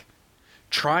kerplunk,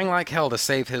 trying like hell to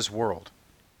save his world.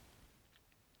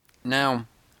 Now,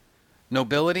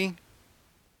 nobility,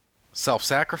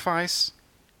 self-sacrifice,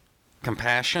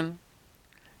 compassion,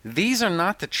 these are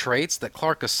not the traits that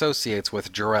Clark associates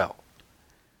with Jor-El.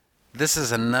 This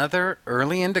is another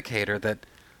early indicator that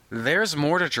there's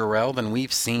more to Jor-El than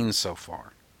we've seen so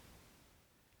far.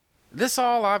 This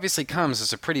all obviously comes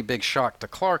as a pretty big shock to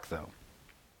Clark, though.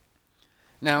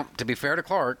 Now, to be fair to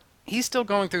Clark, he's still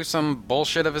going through some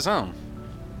bullshit of his own.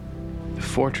 The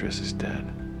fortress is dead.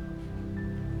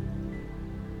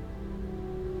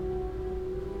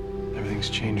 Everything's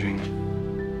changing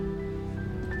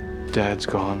Dad's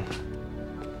gone.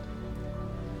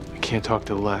 I can't talk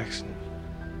to Lex.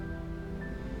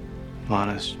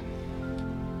 Lana's...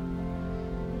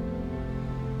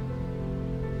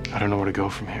 I don't know where to go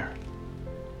from here.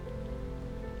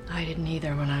 I didn't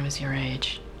either when I was your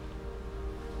age.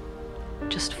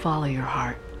 Just follow your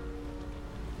heart,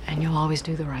 and you'll always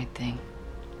do the right thing.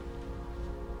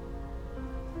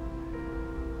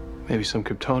 Maybe some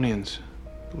Kryptonians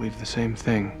believe the same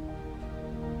thing.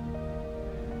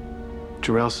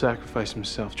 Jor-El sacrificed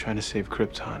himself trying to save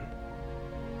Krypton.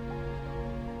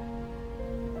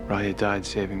 Raya died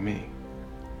saving me.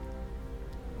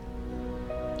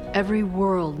 Every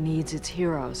world needs its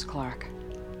heroes, Clark.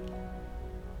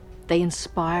 They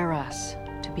inspire us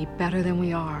to be better than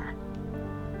we are.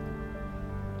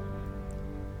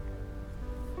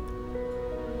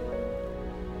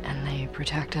 And they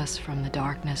protect us from the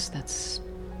darkness that's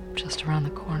just around the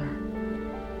corner.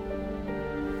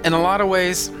 In a lot of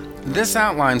ways, this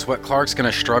outlines what Clark's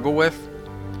going to struggle with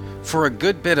for a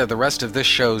good bit of the rest of this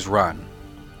show's run.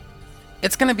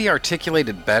 It's going to be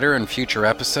articulated better in future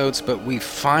episodes, but we've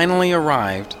finally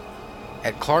arrived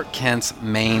at Clark Kent's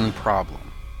main problem.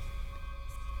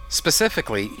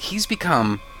 Specifically, he's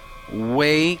become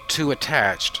way too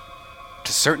attached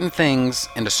to certain things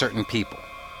and to certain people.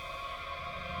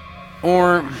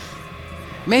 Or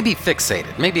maybe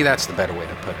fixated. Maybe that's the better way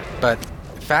to put it. But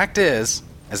fact is,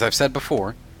 as I've said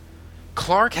before,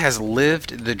 Clark has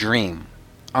lived the dream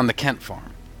on the Kent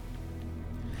farm.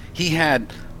 He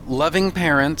had loving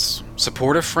parents,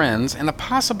 supportive friends, and a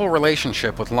possible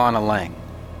relationship with Lana Lang.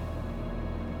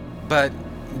 But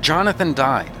Jonathan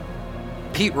died.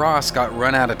 Pete Ross got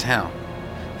run out of town.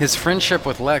 His friendship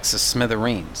with Lex is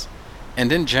smithereens.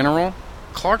 And in general,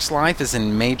 Clark's life is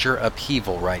in major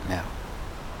upheaval right now.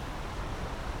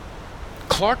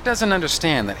 Clark doesn't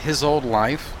understand that his old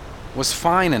life was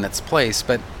fine in its place,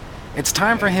 but it's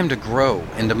time for him to grow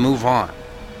and to move on.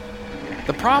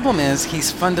 The problem is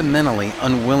he's fundamentally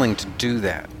unwilling to do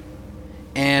that.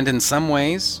 And in some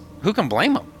ways, who can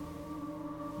blame him?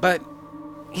 But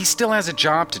he still has a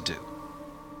job to do.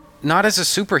 Not as a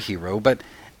superhero, but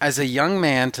as a young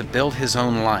man to build his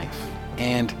own life.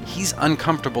 And he's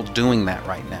uncomfortable doing that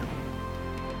right now.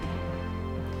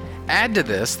 Add to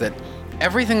this that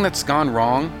everything that's gone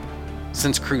wrong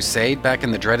since Crusade back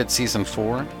in the dreaded Season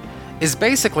 4 is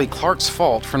basically Clark's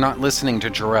fault for not listening to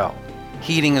Jor-El,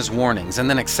 heeding his warnings, and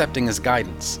then accepting his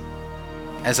guidance.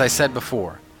 As I said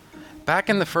before, back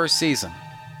in the first season,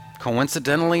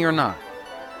 coincidentally or not,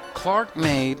 Clark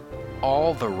made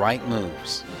all the right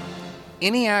moves.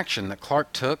 Any action that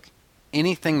Clark took,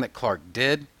 anything that Clark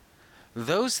did,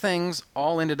 those things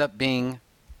all ended up being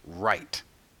right.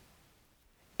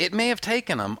 It may have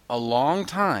taken him a long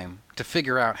time to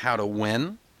figure out how to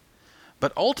win,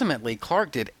 but ultimately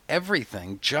Clark did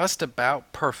everything just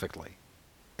about perfectly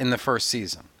in the first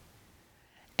season.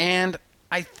 And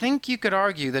I think you could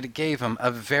argue that it gave him a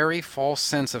very false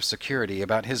sense of security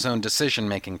about his own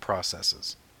decision-making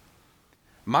processes.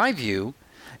 My view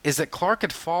is that Clark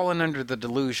had fallen under the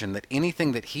delusion that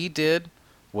anything that he did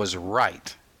was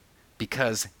right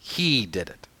because he did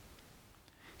it.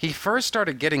 He first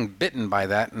started getting bitten by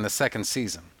that in the second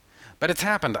season, but it's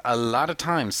happened a lot of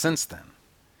times since then.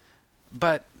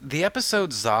 But the episode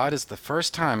Zod is the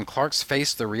first time Clark's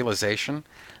faced the realization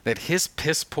that his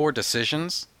piss-poor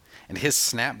decisions and his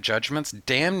snap judgments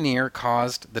damn near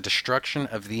caused the destruction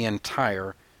of the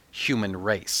entire human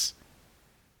race.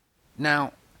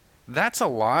 Now, that's a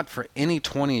lot for any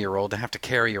 20-year-old to have to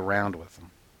carry around with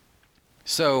them.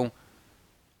 So,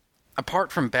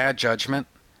 apart from bad judgment,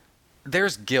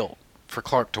 there's guilt for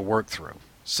Clark to work through.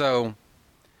 So,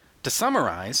 to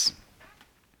summarize,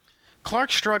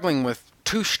 Clark's struggling with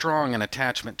too strong an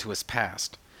attachment to his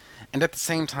past, and at the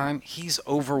same time, he's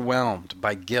overwhelmed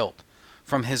by guilt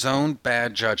from his own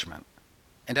bad judgment.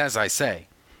 And as I say,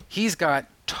 he's got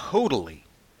totally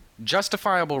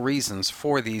justifiable reasons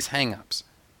for these hang-ups.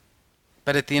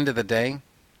 But at the end of the day,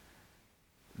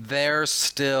 they're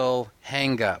still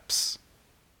hang-ups.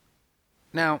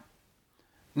 Now,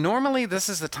 normally this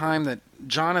is the time that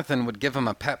Jonathan would give him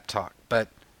a pep talk, but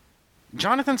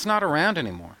Jonathan's not around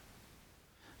anymore.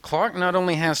 Clark not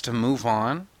only has to move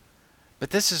on,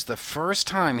 but this is the first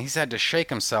time he's had to shake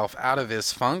himself out of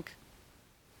his funk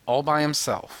all by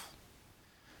himself.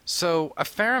 So a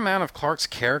fair amount of Clark's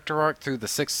character arc through the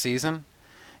 6th season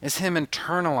is him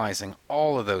internalizing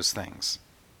all of those things.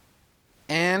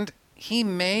 And he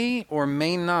may or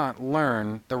may not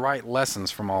learn the right lessons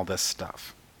from all this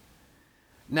stuff.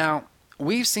 Now,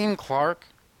 we've seen Clark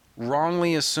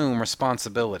wrongly assume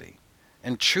responsibility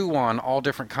and chew on all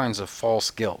different kinds of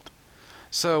false guilt.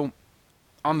 So,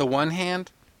 on the one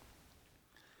hand,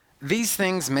 These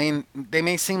things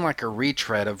may seem like a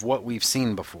retread of what we've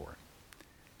seen before.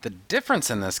 The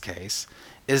difference in this case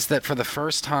is that for the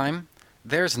first time,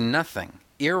 there's nothing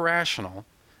irrational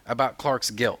about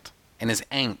Clark's guilt and his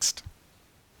angst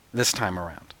this time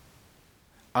around.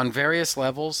 On various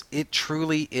levels, it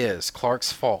truly is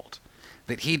Clark's fault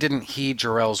that he didn't heed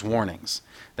Jor-El's warnings,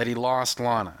 that he lost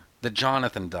Lana, that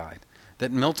Jonathan died,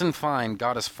 that Milton Fine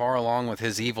got as far along with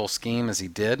his evil scheme as he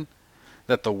did,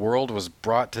 that the world was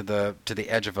brought to the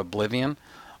edge of oblivion.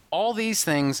 All these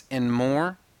things and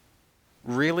more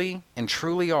really and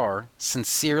truly are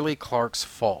sincerely Clark's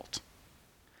fault.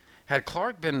 Had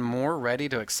Clark been more ready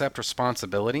to accept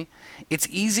responsibility, it's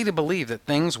easy to believe that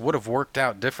things would have worked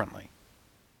out differently.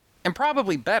 And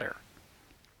probably better.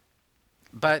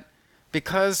 But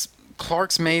because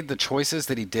Clark's made the choices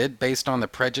that he did based on the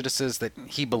prejudices that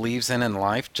he believes in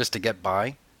life just to get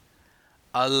by,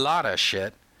 a lot of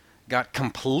shit got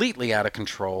completely out of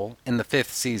control in the 5th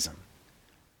season.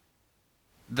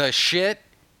 The shit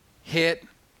hit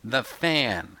the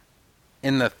fan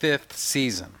in the 5th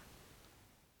season.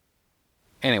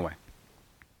 Anyway,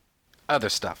 other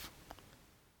stuff.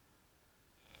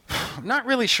 Not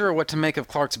really sure what to make of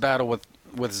Clark's battle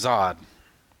with Zod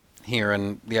here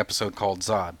in the episode called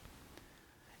Zod.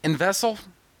 In Vessel,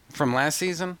 from last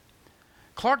season,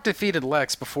 Clark defeated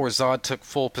Lex before Zod took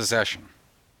full possession.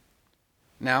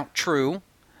 Now, true,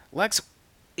 Lex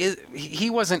he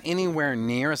wasn't anywhere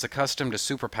near as accustomed to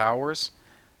superpowers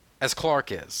as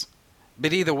Clark is.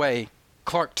 But either way,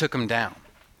 Clark took him down.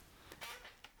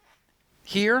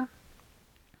 Here,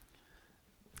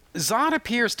 Zod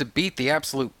appears to beat the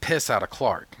absolute piss out of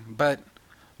Clark, but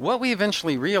what we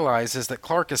eventually realize is that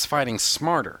Clark is fighting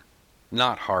smarter,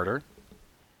 not harder.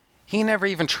 He never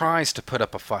even tries to put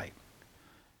up a fight.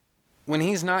 When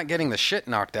he's not getting the shit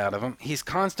knocked out of him, he's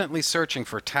constantly searching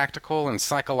for tactical and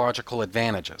psychological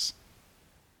advantages.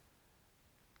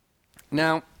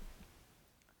 Now,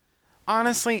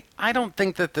 honestly, I don't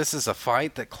think that this is a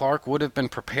fight that Clark would have been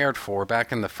prepared for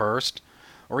back in the 1st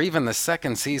or even the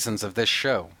 2nd seasons of this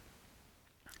show.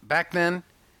 Back then,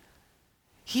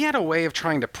 he had a way of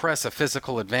trying to press a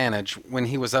physical advantage when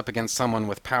he was up against someone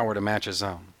with power to match his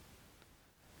own.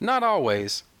 Not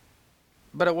always,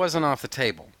 but it wasn't off the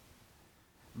table.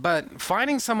 But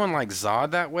fighting someone like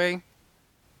Zod that way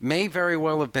may very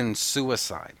well have been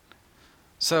suicide.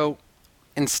 So,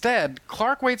 instead,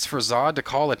 Clark waits for Zod to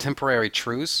call a temporary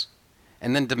truce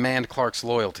and then demand Clark's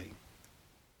loyalty.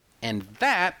 And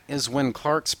that is when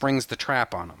Clark springs the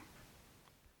trap on him.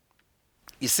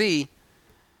 You see,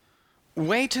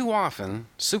 way too often,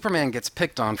 Superman gets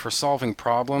picked on for solving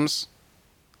problems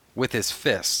with his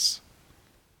fists.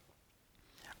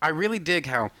 I really dig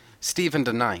how Stephen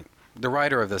DeKnight, the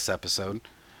writer of this episode,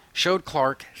 showed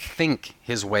Clark think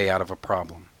his way out of a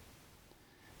problem.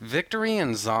 Victory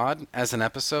in Zod as an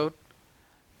episode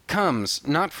comes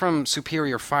not from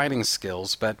superior fighting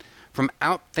skills, but from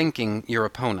outthinking your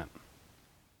opponent.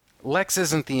 Lex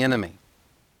isn't the enemy.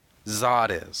 Zod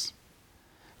is.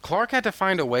 Clark had to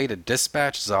find a way to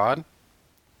dispatch Zod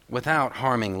without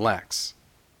harming Lex.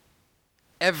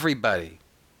 Everybody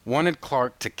wanted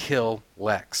Clark to kill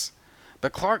Lex,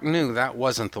 but Clark knew that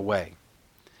wasn't the way.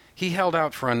 He held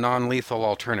out for a non-lethal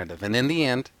alternative, and in the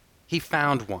end, he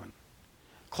found one.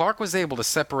 Clark was able to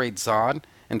separate Zod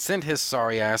and send his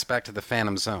sorry ass back to the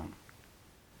Phantom Zone.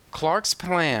 Clark's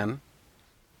plan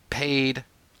paid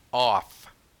off.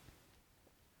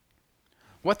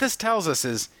 What this tells us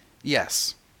is,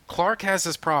 yes, Clark has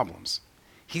his problems.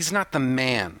 He's not the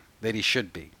man that he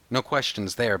should be. No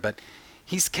questions there, but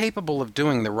he's capable of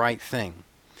doing the right thing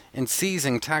and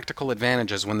seizing tactical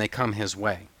advantages when they come his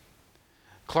way.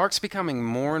 Clark's becoming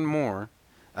more and more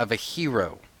of a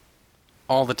hero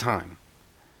all the time.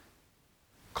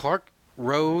 Clark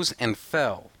rose and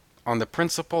fell on the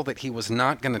principle that he was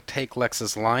not going to take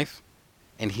Lex's life,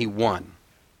 and he won.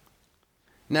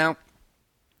 Now,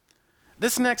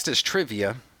 this next is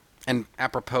trivia, and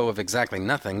apropos of exactly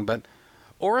nothing, but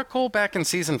Oracle back in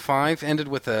Season 5 ended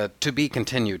with a to be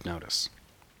continued notice.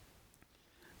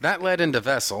 That led into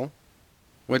Vessel,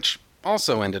 which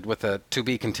also ended with a to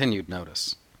be continued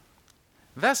notice.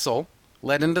 Vessel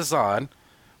led into Zod,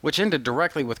 which ended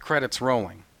directly with credits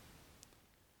rolling.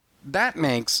 That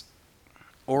makes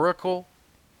Oracle,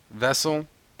 Vessel,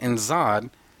 and Zod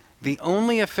the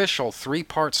only official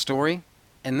 3-part story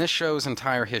in this show's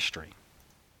entire history.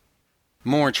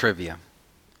 More trivia.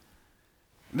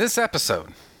 This episode,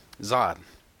 Zod.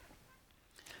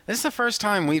 This is the first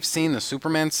time we've seen the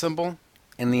Superman symbol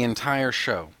in the entire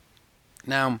show.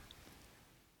 Now,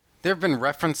 there have been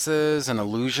references and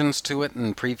allusions to it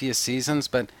in previous seasons,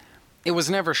 but it was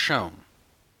never shown.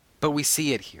 But we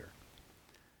see it here.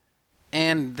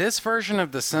 And this version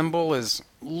of the symbol is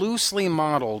loosely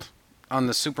modeled on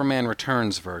the Superman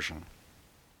Returns version.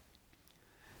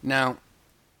 Now,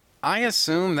 I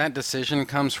assume that decision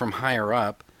comes from higher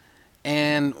up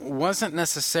and wasn't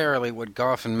necessarily what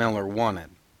Goff and Miller wanted.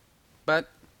 But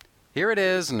here it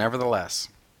is, nevertheless.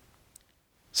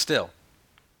 Still,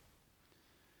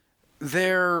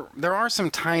 there are some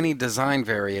tiny design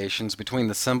variations between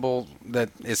the symbol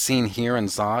that is seen here in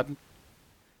Zod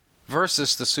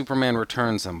versus the Superman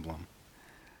Returns emblem.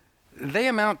 They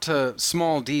amount to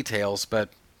small details, but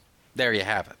there you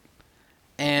have it.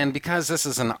 And because this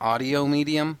is an audio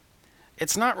medium,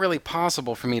 it's not really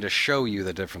possible for me to show you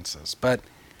the differences, but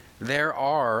there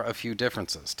are a few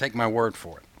differences. Take my word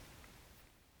for it.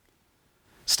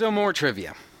 Still more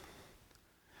trivia.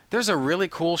 There's a really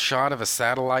cool shot of a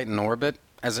satellite in orbit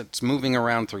as it's moving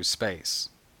around through space,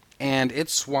 and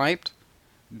it's swiped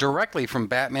directly from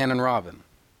Batman and Robin.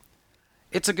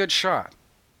 It's a good shot.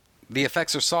 The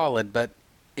effects are solid, but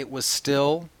it was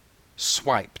still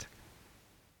swiped.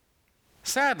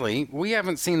 Sadly, we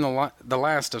haven't seen the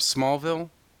last of Smallville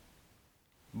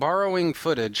borrowing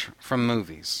footage from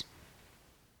movies.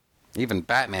 Even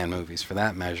Batman movies, for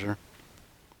that measure.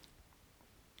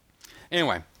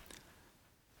 Anyway,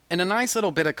 in a nice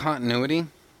little bit of continuity,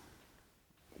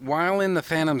 while in the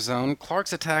Phantom Zone,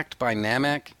 Clark's attacked by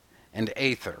Namek and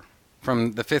Aether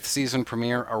from the 5th season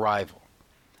premiere Arrival.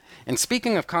 And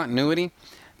speaking of continuity,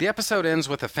 the episode ends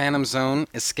with a Phantom Zone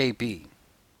escapee.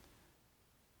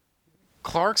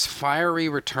 Clark's fiery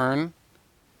return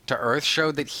to Earth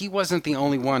showed that he wasn't the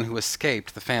only one who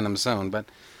escaped the Phantom Zone, but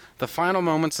the final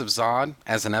moments of Zod,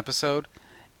 as an episode,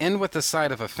 end with the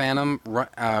sight of a Phantom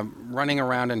running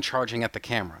around and charging at the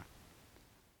camera.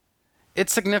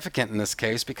 It's significant in this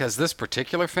case because this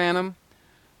particular Phantom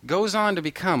goes on to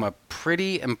become a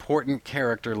pretty important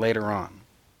character later on.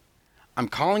 I'm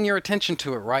calling your attention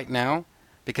to it right now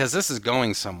because this is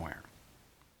going somewhere.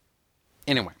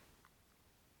 Anyway.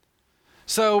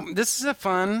 So, this is a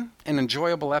fun and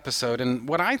enjoyable episode in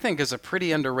what I think is a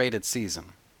pretty underrated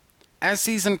season. As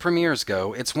season premieres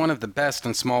go, it's one of the best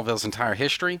in Smallville's entire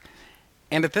history,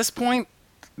 and at this point,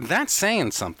 that's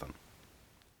saying something.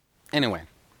 Anyway,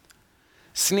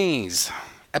 Sneeze,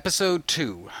 Episode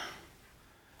 2.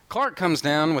 Clark comes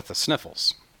down with the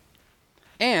sniffles,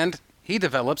 and he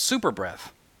develops super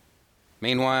breath.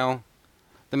 Meanwhile,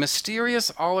 the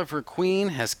mysterious Oliver Queen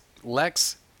has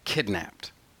Lex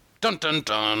kidnapped. Dun dun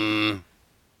dun!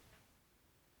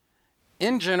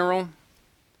 In general,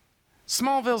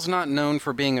 Smallville's not known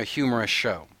for being a humorous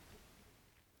show.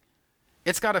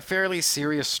 It's got a fairly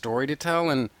serious story to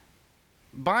tell, and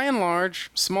by and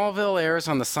large, Smallville errs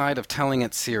on the side of telling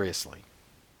it seriously.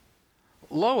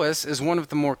 Lois is one of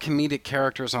the more comedic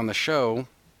characters on the show,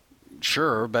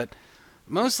 sure, but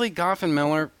mostly Goff and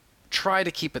Miller try to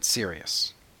keep it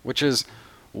serious, which is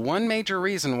one major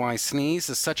reason why Sneeze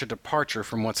is such a departure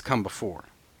from what's come before.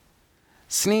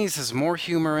 Sneeze has more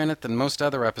humor in it than most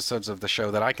other episodes of the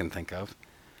show that I can think of.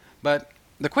 But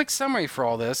the quick summary for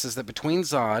all this is that between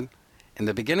Zod and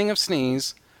the beginning of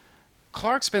Sneeze,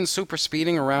 Clark's been super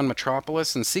speeding around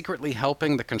Metropolis and secretly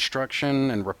helping the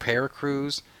construction and repair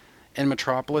crews in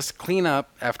Metropolis clean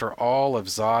up after all of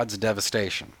Zod's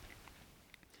devastation.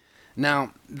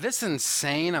 Now, this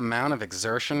insane amount of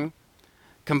exertion,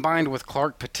 combined with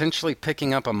Clark potentially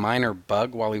picking up a minor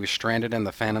bug while he was stranded in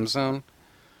the Phantom Zone,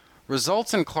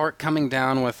 results in Clark coming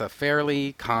down with a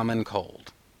fairly common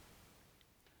cold.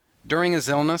 During his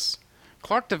illness,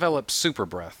 Clark develops super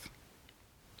breath.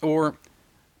 Or,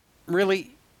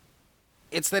 really,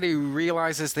 it's that he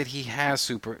realizes that he's had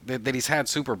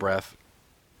super breath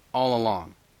all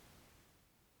along.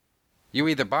 You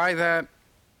either buy that,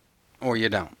 or you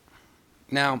don't.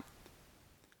 Now,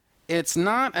 it's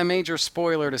not a major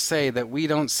spoiler to say that we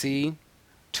don't see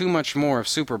too much more of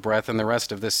super breath in the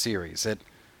rest of this series. It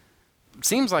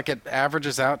seems like it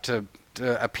averages out to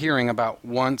appearing about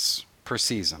once per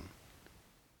season.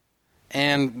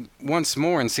 And once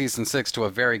more in Season 6 to a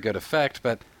very good effect,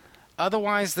 but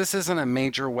otherwise this isn't a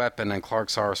major weapon in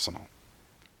Clark's arsenal.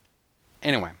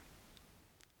 Anyway,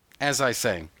 as I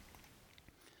say,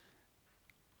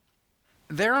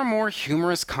 there are more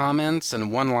humorous comments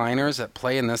and one-liners at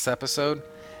play in this episode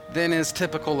than is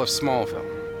typical of Smallville.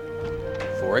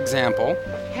 For example...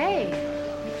 Hey!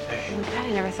 Oh, God,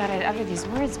 I never thought I'd utter these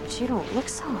words, but you don't look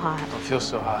so hot. I feel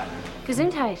so hot.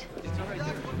 Gesundheit.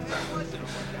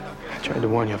 I tried to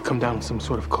warn you. I've come down with some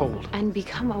sort of cold. And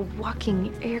become a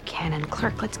walking air cannon.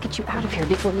 Clark, let's get you out of here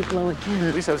before we blow again.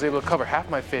 At least I was able to cover half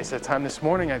my face that time. This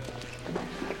morning, I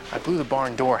blew the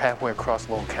barn door halfway across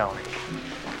Lowell County.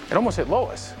 It almost hit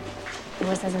Lois.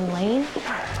 Lois as in Lane?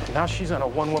 Now she's on a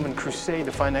one-woman crusade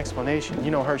to find an explanation.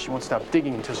 You know her, she won't stop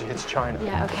digging until she hits China.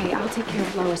 Yeah, okay, I'll take care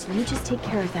of Lois. You just take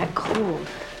care of that cold.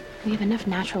 We have enough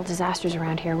natural disasters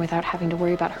around here without having to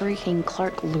worry about Hurricane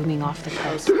Clark looming off the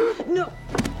coast. No!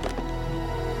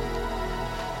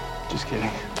 Just kidding.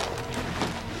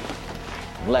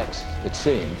 Lex, it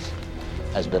seems,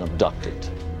 has been abducted.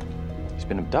 He's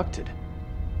been abducted?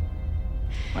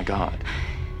 My God.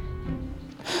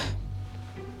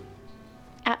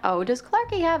 Uh-oh, does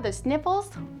Clarky have the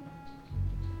sniffles?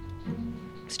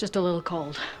 It's just a little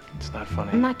cold. It's not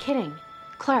funny. I'm not kidding.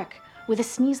 Clark, with a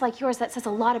sneeze like yours, that says a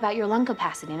lot about your lung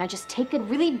capacity. Now just take a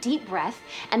really deep breath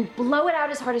and blow it out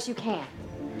as hard as you can.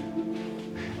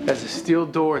 That's a steel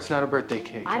door, it's not a birthday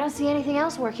cake. I don't see anything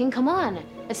else working. Come on.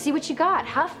 Let's see what you got.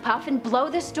 Huff, puff, and blow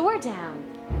this door down.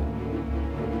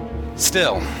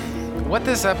 Still, what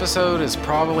this episode is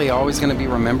probably always going to be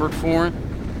remembered for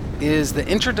is the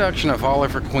introduction of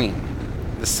Oliver Queen,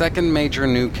 the second major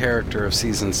new character of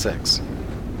Season 6.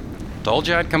 Told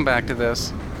you I'd come back to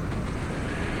this.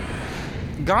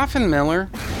 Goff and Miller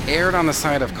erred on the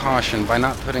side of caution by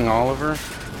not putting Oliver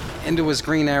into his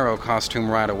Green Arrow costume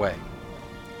right away.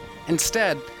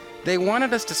 Instead, they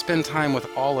wanted us to spend time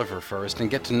with Oliver first and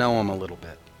get to know him a little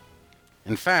bit.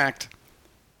 In fact,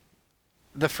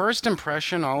 the first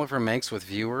impression Oliver makes with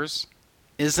viewers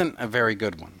isn't a very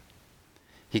good one.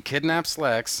 He kidnaps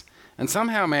Lex and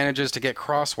somehow manages to get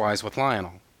crosswise with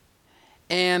Lionel.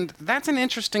 And that's an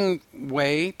interesting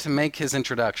way to make his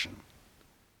introduction.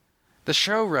 The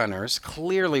showrunners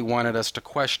clearly wanted us to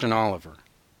question Oliver,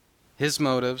 his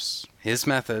motives, his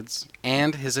methods,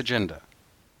 and his agenda.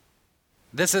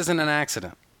 This isn't an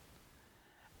accident.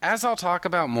 As I'll talk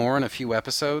about more in a few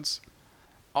episodes,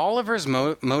 Oliver's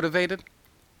motivated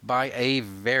by a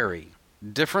very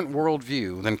different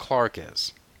worldview than Clark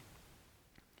is.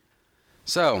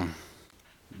 So,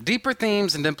 deeper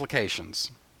themes and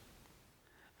implications.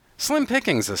 Slim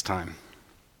pickings this time.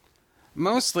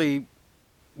 Mostly,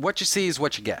 what you see is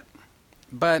what you get.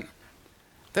 But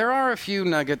there are a few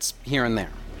nuggets here and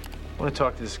there. I want to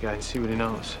talk to this guy and see what he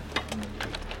knows.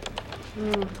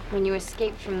 When you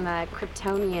escaped from the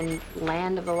Kryptonian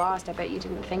land of the lost, I bet you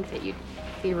didn't think that you'd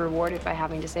be rewarded by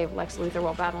having to save Lex Luthor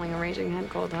while battling a raging head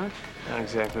cold, huh? Not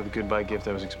exactly the goodbye gift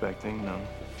I was expecting, no.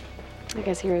 I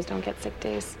guess heroes don't get sick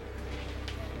days.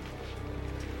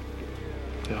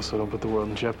 They also don't put the world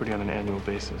in jeopardy on an annual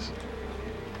basis.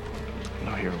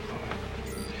 No hero poet.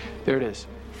 There it is,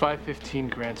 515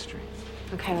 Grant Street.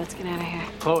 Okay, let's get out of here.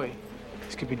 Chloe,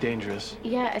 this could be dangerous.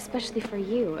 Yeah, especially for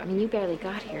you. I mean, you barely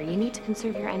got here. You need to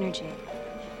conserve your energy.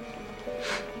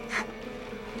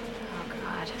 Oh,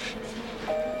 God.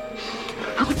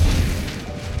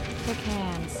 Quick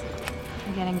hands.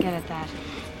 You're getting good at that.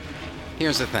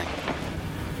 Here's the thing.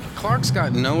 Clark's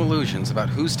got no illusions about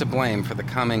who's to blame for the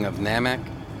coming of Namek,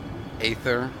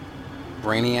 Aether,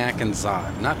 Brainiac, and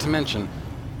Zod, not to mention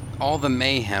all the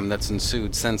mayhem that's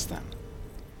ensued since then.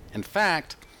 In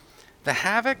fact, the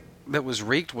havoc that was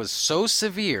wreaked was so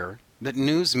severe that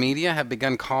news media have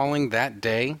begun calling that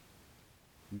day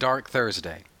Dark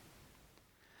Thursday.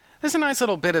 There's a nice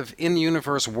little bit of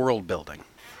in-universe world building.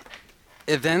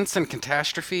 Events and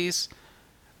catastrophes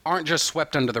aren't just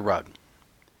swept under the rug.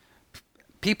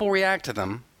 People react to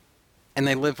them, and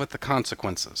they live with the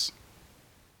consequences.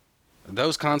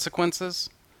 Those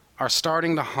consequences are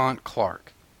starting to haunt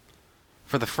Clark.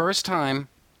 For the first time,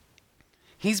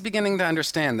 he's beginning to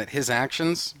understand that his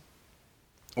actions,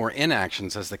 or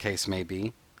inactions as the case may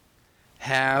be,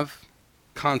 have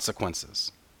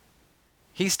consequences.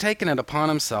 He's taken it upon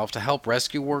himself to help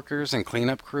rescue workers and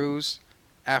cleanup crews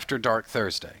after Dark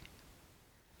Thursday.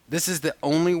 This is the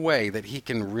only way that he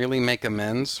can really make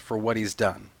amends for what he's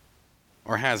done,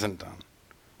 or hasn't done,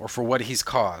 or for what he's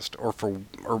caused, or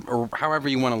however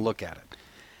you want to look at it.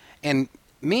 And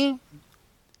me,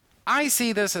 I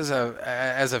see this as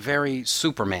a very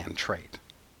Superman trait.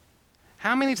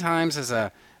 How many times has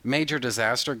a major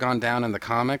disaster gone down in the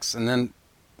comics, and then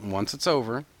once it's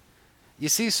over, you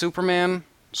see Superman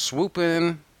swoop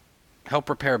in, help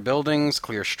repair buildings,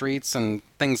 clear streets, and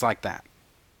things like that.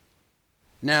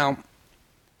 Now,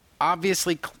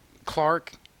 obviously,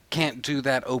 Clark can't do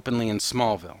that openly in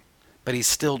Smallville, but he's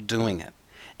still doing it.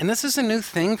 And this is a new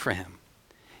thing for him.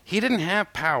 He didn't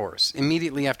have powers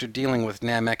immediately after dealing with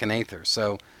Namek and Aether,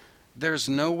 so there's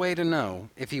no way to know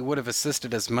if he would have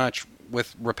assisted as much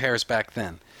with repairs back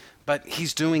then. But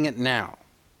he's doing it now,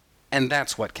 and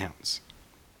that's what counts.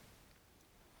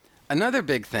 Another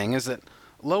big thing is that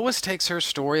Lois takes her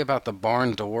story about the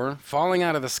barn door falling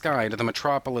out of the sky to the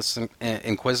Metropolis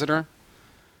Inquisitor,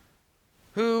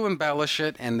 who embellish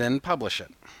it and then publish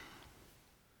it.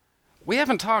 We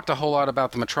haven't talked a whole lot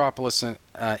about the Metropolis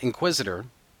Inquisitor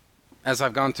as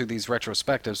I've gone through these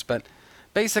retrospectives, but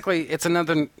basically it's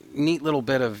another neat little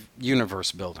bit of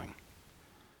universe building.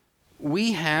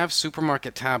 We have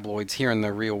supermarket tabloids here in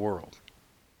the real world.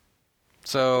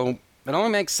 So it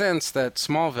only makes sense that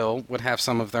Smallville would have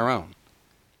some of their own.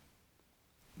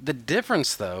 The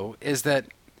difference, though, is that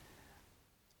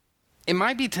it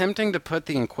might be tempting to put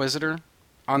the Inquisitor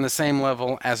on the same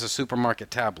level as a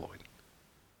supermarket tabloid.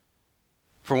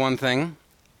 For one thing,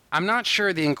 I'm not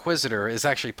sure the Inquisitor is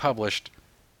actually published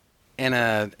in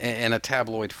a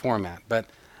tabloid format. But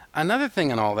another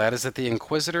thing in all that is that the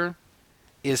Inquisitor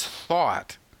is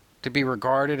thought to be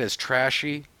regarded as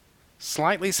trashy,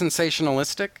 slightly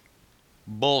sensationalistic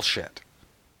bullshit.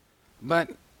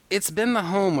 But it's been the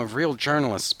home of real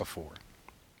journalists before.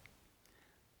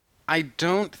 I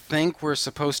don't think we're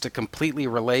supposed to completely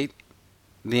relate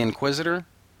the Inquisitor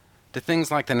to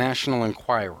things like the National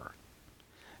Enquirer.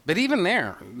 But even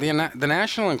there, the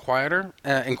National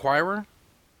Enquirer,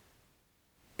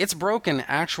 it's broken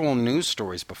actual news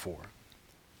stories before.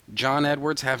 John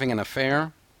Edwards having an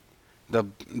affair, the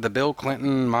Bill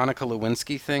Clinton, Monica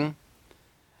Lewinsky thing.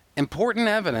 Important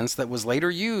evidence that was later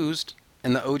used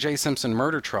in the O.J. Simpson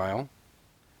murder trial,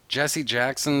 Jesse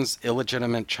Jackson's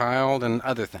illegitimate child, and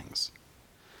other things.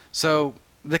 So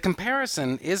the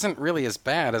comparison isn't really as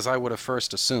bad as I would have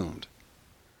first assumed.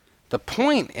 The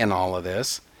point in all of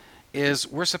this is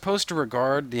we're supposed to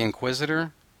regard the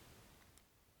Inquisitor,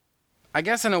 I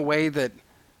guess, in a way that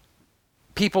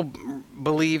people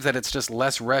believe that it's just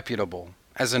less reputable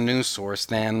as a news source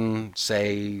than,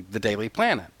 say, the Daily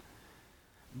Planet.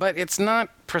 But it's not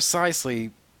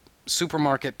precisely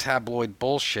supermarket tabloid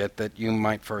bullshit that you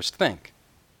might first think.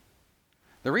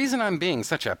 The reason I'm being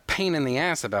such a pain in the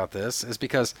ass about this is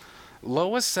because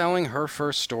Lois selling her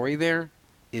first story there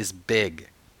is big.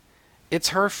 It's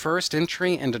her first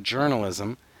entry into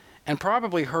journalism and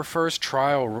probably her first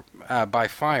trial by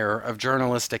fire of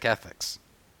journalistic ethics.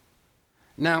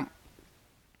 Now,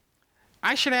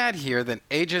 I should add here that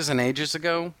ages and ages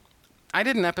ago, I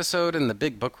did an episode in the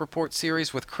Big Book Report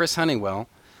series with Chris Honeywell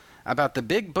about the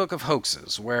Big Book of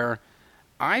Hoaxes, where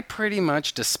I pretty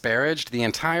much disparaged the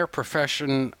entire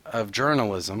profession of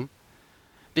journalism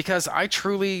because I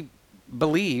truly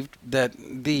believed that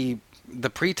the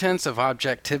pretense of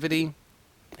objectivity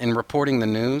in reporting the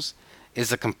news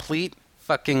is a complete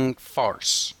fucking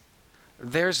farce.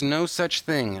 There's no such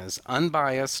thing as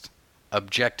unbiased,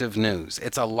 objective news.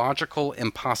 It's a logical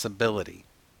impossibility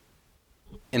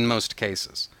in most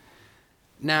cases.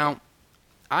 Now,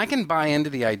 I can buy into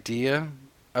the idea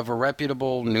of a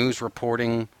reputable news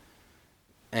reporting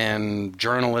and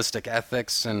journalistic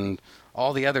ethics and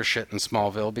all the other shit in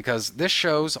Smallville because this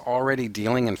show's already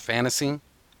dealing in fantasy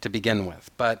to begin with.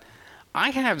 But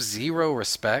I have zero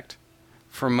respect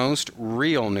for most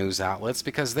real news outlets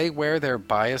because they wear their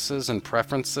biases and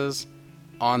preferences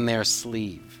on their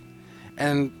sleeve.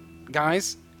 And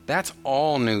guys, that's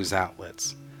all news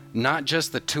outlets, not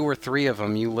just the 2 or 3 of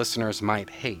them you listeners might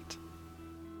hate.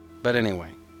 But anyway,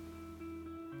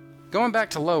 going back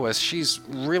to Lois, she's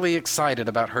really excited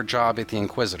about her job at the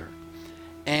Inquisitor.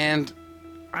 And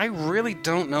I really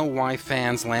don't know why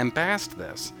fans lambast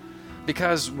this.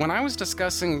 Because when I was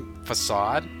discussing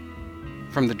Facade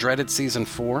from the dreaded Season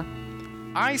 4,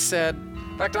 I said,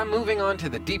 in fact, I'm moving on to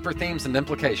the deeper themes and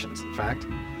implications, in fact.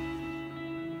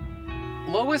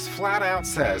 Lois flat out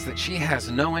says that she has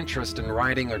no interest in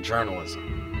writing or journalism.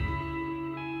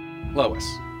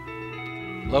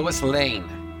 Lois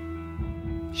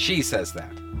Lane. She says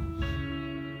that.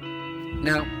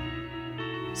 Now,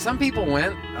 some people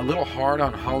went a little hard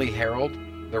on Holly Harold,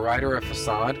 the writer of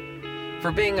Facade,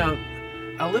 for being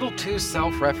a little too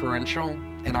self-referential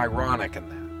and ironic in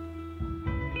that.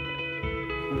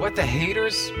 What the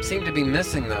haters seem to be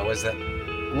missing, though, is that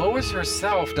Lois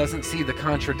herself doesn't see the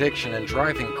contradiction in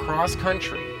driving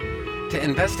cross-country to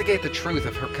investigate the truth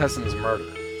of her cousin's murder.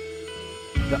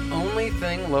 The only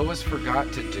thing Lois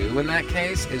forgot to do in that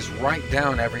case is write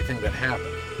down everything that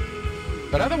happened.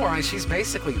 But otherwise, she's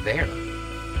basically there.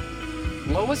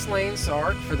 Lois Lane's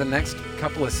arc for the next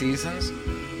couple of seasons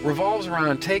revolves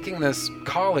around taking this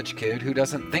college kid who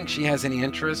doesn't think she has any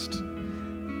interest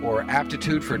or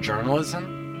aptitude for journalism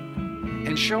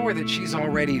and show her that she's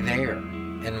already there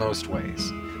in most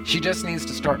ways. She just needs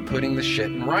to start putting the shit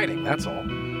in writing, that's all.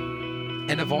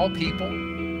 And of all people,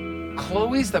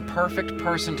 Chloe's the perfect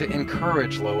person to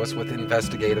encourage Lois with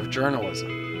investigative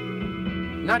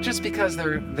journalism. Not just because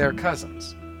they're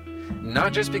cousins.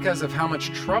 Not just because of how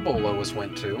much trouble Lois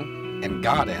went to, and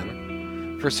got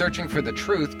in, for searching for the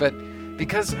truth, but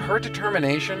because her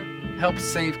determination helped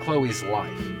save Chloe's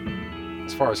life.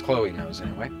 as far as Chloe knows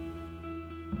anyway.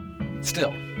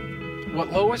 Still,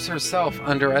 what Lois herself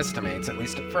underestimates, at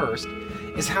least at first,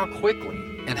 is how quickly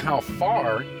and how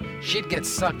far she'd get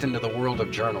sucked into the world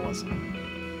of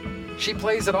journalism. She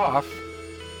plays it off,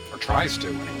 or tries to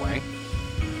anyway,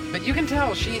 but you can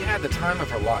tell she had the time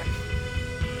of her life.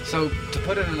 So, to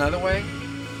put it another way,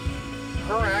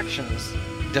 her actions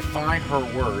defy her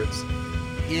words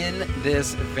in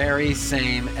this very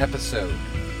same episode.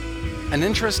 An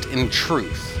interest in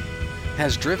truth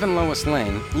has driven Lois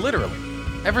Lane, literally,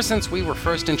 ever since we were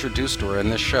first introduced to her in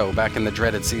this show back in the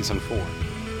dreaded season 4.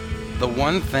 The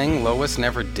one thing Lois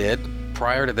never did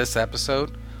prior to this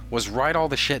episode was write all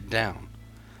the shit down.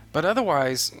 But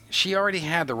otherwise, she already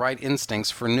had the right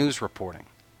instincts for news reporting.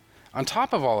 On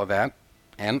top of all of that,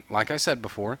 and like I said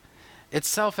before, it's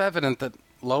self-evident that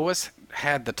Lois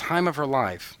had the time of her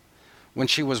life when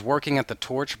she was working at the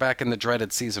Torch back in the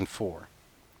dreaded season 4.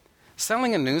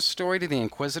 Selling a news story to the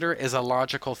Inquisitor is a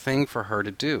logical thing for her to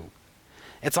do.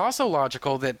 It's also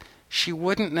logical that she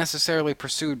wouldn't necessarily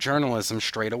pursue journalism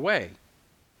straight away.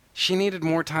 She needed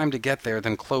more time to get there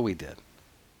than Chloe did.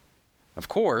 Of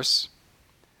course,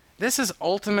 this is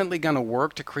ultimately going to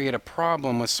work to create a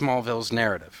problem with Smallville's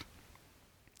narrative.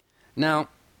 Now,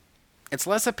 it's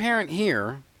less apparent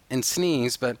here in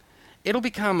Sneeze, but it'll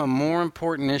become a more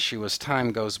important issue as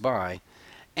time goes by.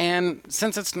 And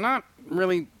since it's not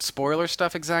really spoiler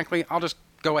stuff exactly, I'll just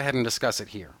go ahead and discuss it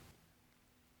here.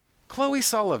 Chloe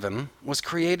Sullivan was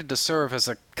created to serve as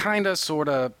a kinda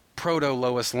sorta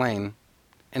proto-Lois Lane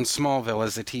in Smallville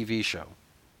as a TV show.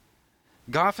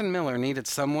 Goff and Miller needed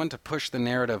someone to push the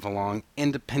narrative along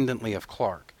independently of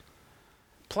Clark.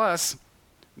 Plus,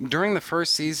 during the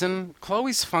first season,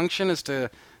 Chloe's function is to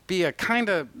be a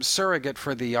kinda surrogate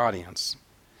for the audience.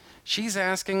 She's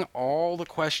asking all the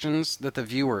questions that the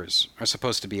viewers are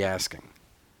supposed to be asking.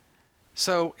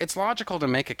 So it's logical to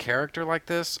make a character like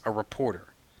this a reporter.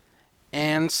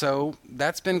 And so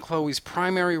that's been Chloe's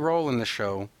primary role in the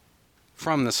show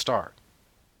from the start.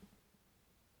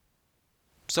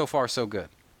 So far, so good.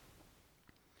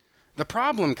 The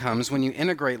problem comes when you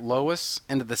integrate Lois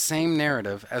into the same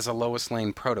narrative as a Lois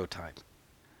Lane prototype.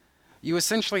 You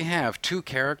essentially have two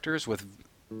characters with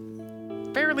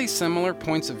fairly similar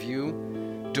points of view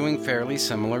doing fairly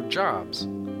similar jobs.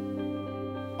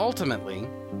 Ultimately,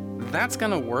 that's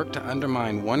going to work to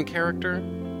undermine one character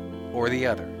or the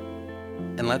other.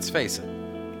 And let's face it,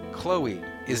 Chloe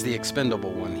is the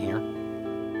expendable one here.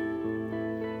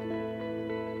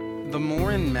 The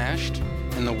more enmeshed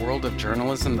in the world of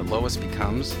journalism that Lois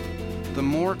becomes, the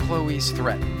more Chloe's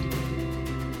threatened.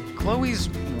 Chloe's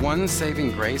one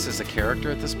saving grace as a character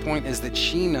at this point is that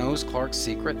she knows Clark's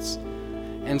secrets,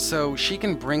 and so she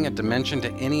can bring a dimension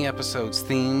to any episode's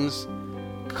themes,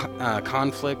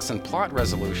 conflicts, and plot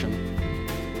resolution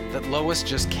that Lois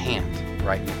just can't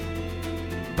right now.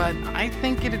 But I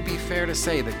think it'd be fair to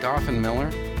say that Goff and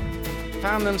Miller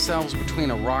found themselves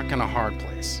between a rock and a hard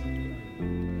place.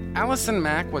 Allison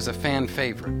Mack was a fan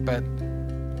favorite, but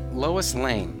Lois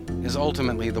Lane is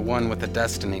ultimately the one with a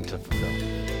destiny to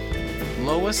fulfill.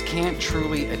 Lois can't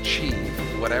truly achieve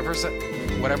whatever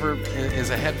is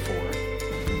ahead for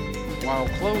her, while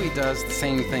Chloe does the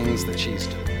same things that she's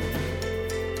doing.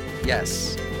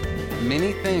 Yes,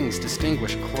 many things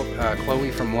distinguish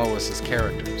Chloe from Lois as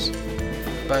characters,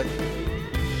 but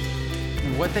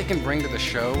what they can bring to the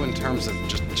show in terms of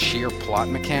just sheer plot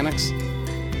mechanics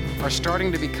are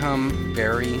starting to become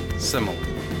very similar.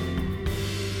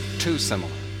 Too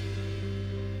similar.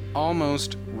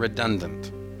 Almost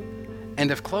redundant. And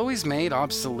if Chloe's made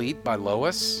obsolete by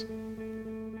Lois,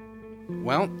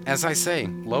 well, as I say,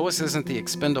 Lois isn't the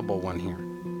expendable one here.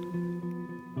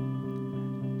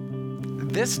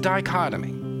 This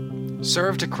dichotomy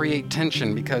served to create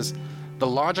tension because the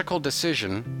logical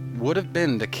decision would have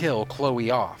been to kill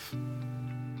Chloe off.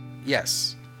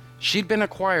 Yes, she'd been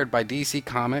acquired by DC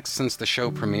Comics since the show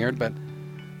premiered, but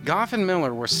Goff and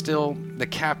Miller were still the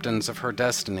captains of her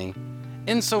destiny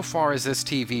insofar as this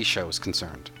TV show is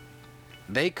concerned.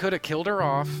 They could have killed her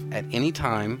off at any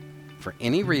time, for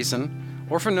any reason,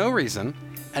 or for no reason,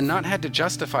 and not had to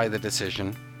justify the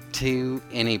decision to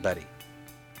anybody.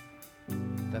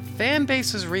 The fan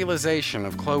base's realization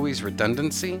of Chloe's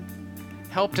redundancy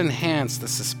helped enhance the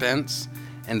suspense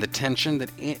and the tension that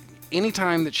any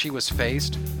time that she was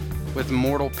faced with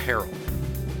mortal peril.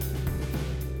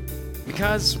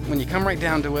 Because when you come right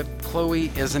down to it, Chloe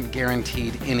isn't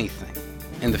guaranteed anything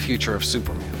in the future of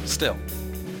Superman. Still,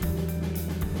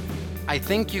 I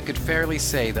think you could fairly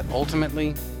say that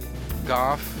ultimately,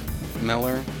 Goff,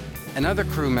 Miller, and other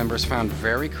crew members found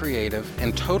very creative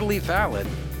and totally valid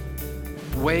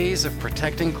ways of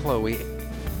protecting Chloe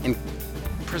and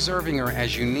preserving her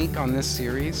as unique on this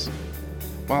series,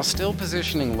 while still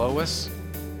positioning Lois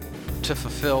to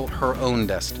fulfill her own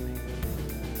destiny.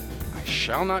 I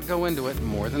shall not go into it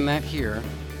more than that here,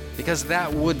 because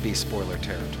that would be spoiler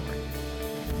territory.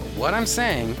 But what I'm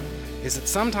saying is that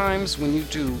sometimes when you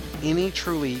do any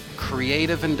truly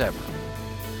creative endeavor,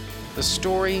 the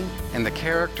story and the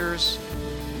characters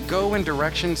go in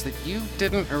directions that you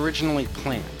didn't originally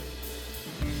plan.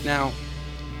 Now,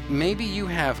 maybe you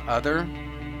have other,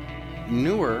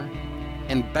 newer,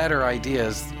 and better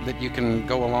ideas that you can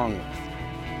go along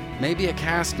with. Maybe a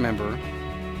cast member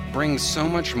brings so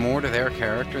much more to their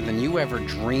character than you ever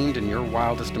dreamed in your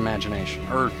wildest imagination.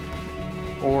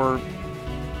 Or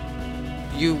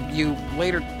you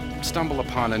later stumble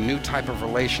upon a new type of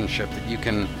relationship that you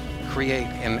can create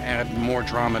and add more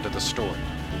drama to the story.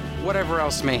 Whatever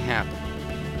else may happen.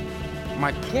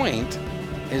 My point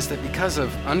is that because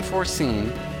of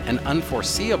unforeseen and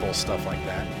unforeseeable stuff like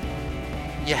that,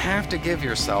 you have to give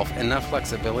yourself enough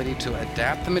flexibility to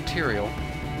adapt the material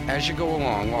as you go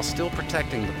along while still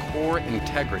protecting the core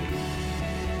integrity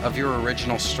of your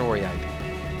original story idea.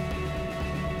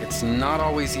 It's not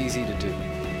always easy to do.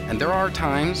 And there are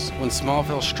times when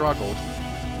Smallville struggled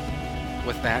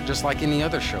with that, just like any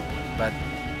other show. But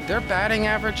their batting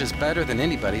average is better than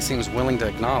anybody seems willing to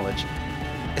acknowledge,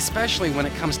 especially when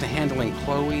it comes to handling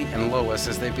Chloe and Lois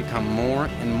as they become more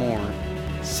and more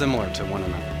similar to one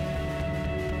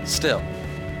another. Still,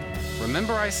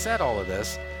 remember I said all of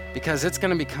this because it's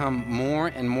going to become more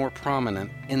and more prominent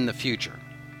in the future.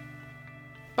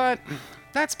 But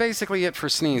that's basically it for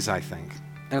Sneeze, I think.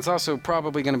 And it's also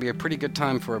probably going to be a pretty good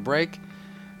time for a break.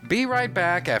 Be right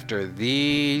back after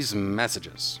these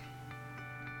messages.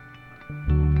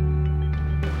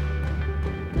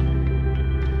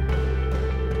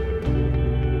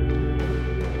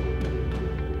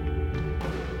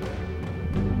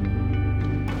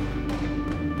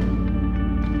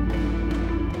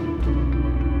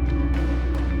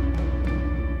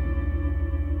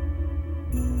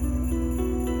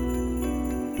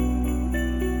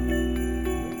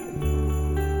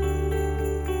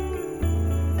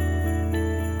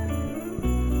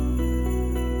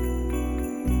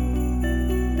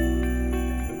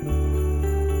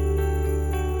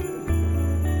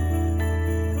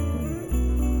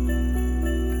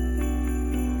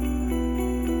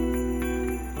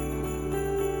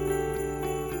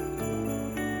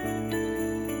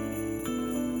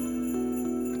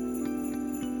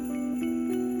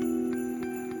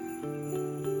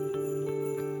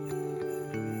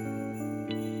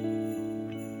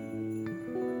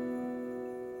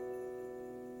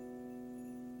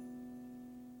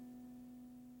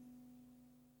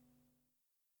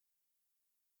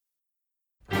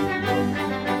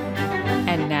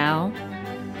 And now,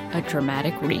 a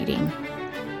dramatic reading.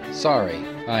 Sorry,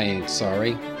 I ain't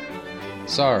sorry.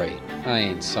 Sorry, I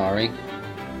ain't sorry.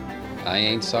 I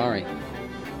ain't sorry.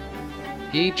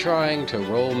 He trying to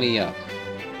roll me up.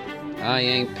 I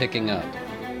ain't picking up.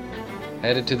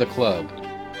 Headed to the club.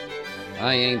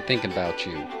 I ain't thinking about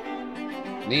you.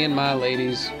 Me and my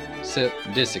ladies sip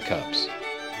dissy cups.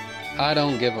 I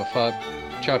don't give a fuck,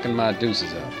 chucking my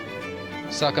deuces up.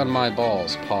 Suck on my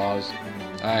balls, paws.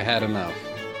 I had enough.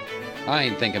 I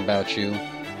ain't thinking about you.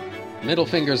 Middle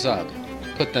fingers up.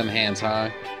 Put them hands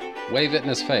high. Wave it in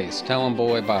his face. Tell him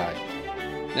boy bye.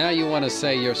 Now you want to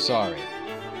say you're sorry.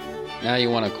 Now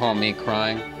you want to call me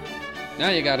crying. Now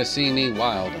you got to see me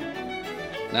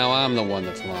wildin'. Now I'm the one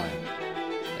that's lying.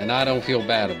 And I don't feel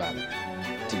bad about it.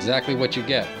 It's exactly what you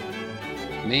get.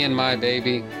 Me and my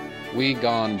baby, we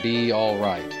gon' be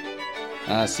alright.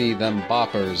 I see them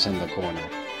boppers in the corner.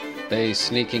 They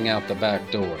sneaking out the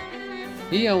back door.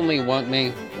 He only want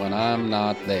me when I'm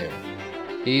not there.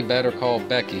 He better call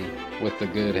Becky with the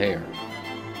good hair.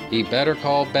 He better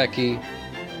call Becky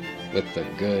with the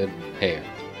good hair.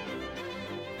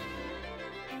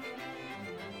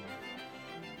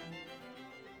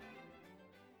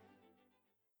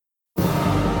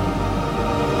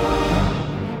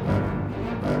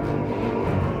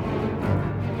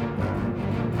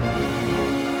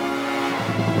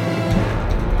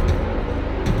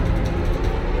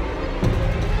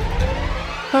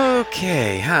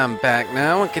 Okay, I'm back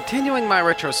now and continuing my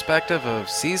retrospective of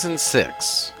Season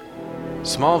 6.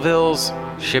 Smallville's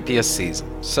shippiest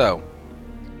season. So,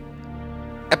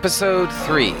 Episode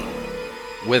 3,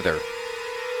 Wither.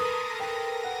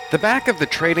 The back of the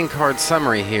trading card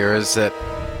summary here is that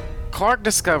Clark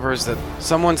discovers that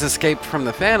someone's escaped from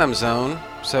the Phantom Zone,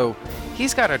 so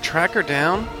he's got to track her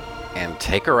down and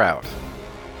take her out.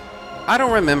 I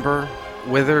don't remember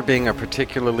Wither being a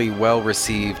particularly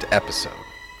well-received episode.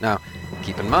 Now,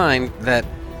 keep in mind that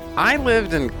I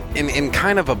lived in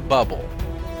kind of a bubble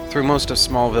through most of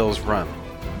Smallville's run,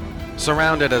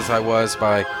 surrounded as I was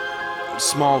by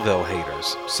Smallville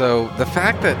haters. So the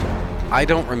fact that I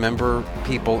don't remember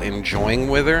people enjoying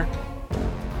Wither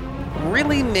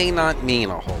really may not mean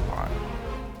a whole lot.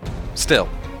 Still,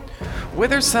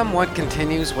 Wither somewhat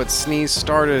continues what Sneeze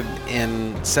started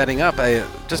in setting up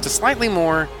just a slightly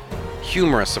more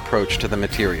humorous approach to the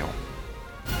material.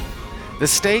 The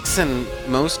stakes in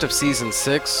most of Season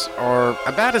 6 are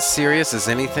about as serious as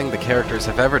anything the characters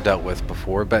have ever dealt with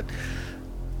before, but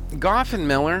Goff and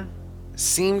Miller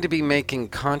seem to be making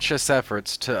conscious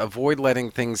efforts to avoid letting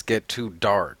things get too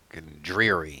dark and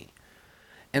dreary.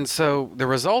 And so the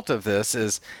result of this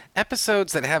is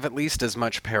episodes that have at least as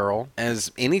much peril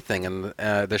as anything in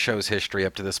the show's history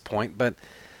up to this point, but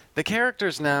the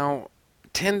characters now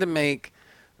tend to make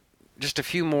just a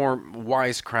few more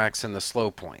wisecracks in the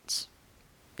slow points.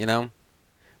 You know?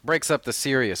 Breaks up the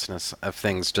seriousness of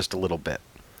things just a little bit.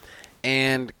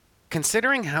 And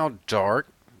considering how dark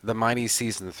the mighty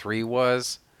Season 3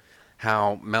 was,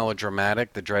 how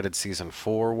melodramatic the dreaded Season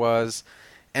 4 was,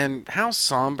 and how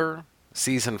somber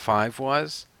Season 5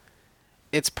 was,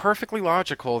 it's perfectly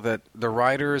logical that the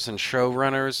writers and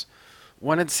showrunners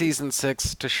wanted Season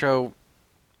 6 to show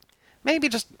maybe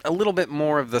just a little bit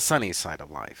more of the sunny side of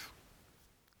life.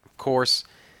 Of course,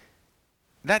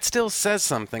 that still says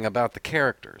something about the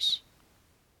characters.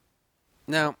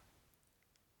 Now,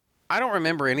 I don't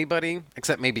remember anybody,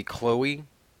 except maybe Chloe,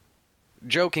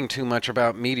 joking too much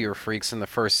about Meteor Freaks in the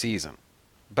first season.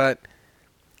 But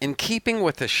in keeping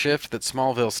with the shift that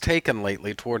Smallville's taken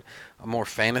lately toward a more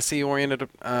fantasy-oriented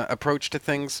approach to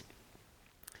things,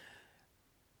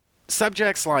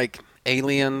 subjects like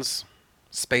aliens,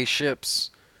 spaceships,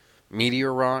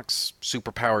 meteor rocks,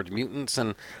 superpowered mutants,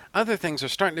 and other things are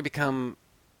starting to become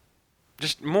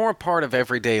just more a part of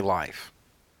everyday life.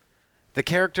 The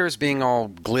characters being all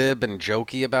glib and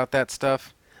jokey about that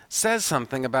stuff says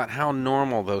something about how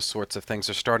normal those sorts of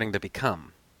things are starting to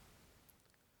become.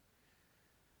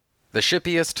 The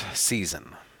shippiest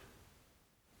season.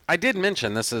 I did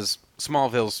mention this is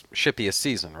Smallville's shippiest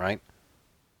season, right?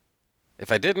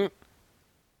 If I didn't,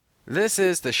 this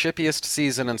is the shippiest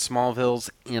season in Smallville's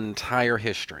entire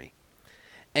history.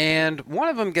 And one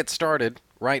of them gets started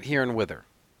right here in Wither.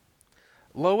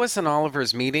 Lois and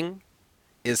Oliver's meeting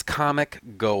is comic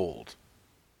gold.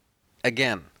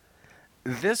 Again,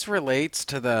 this relates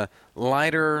to the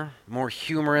lighter, more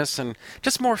humorous, and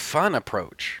just more fun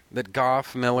approach that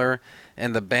Goff, Miller,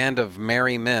 and the band of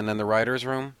merry men in the writer's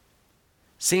room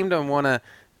seem to want to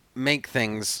make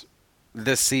things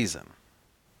this season.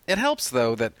 It helps,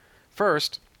 though, that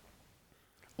first,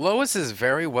 Lois is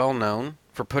very well known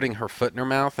for putting her foot in her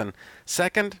mouth, and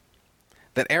second,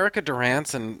 that Erica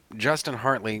Durance and Justin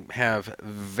Hartley have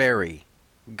very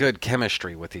good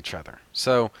chemistry with each other.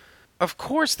 So, of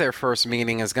course their first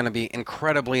meeting is going to be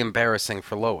incredibly embarrassing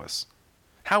for Lois.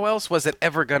 How else was it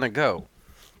ever going to go?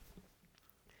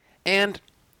 And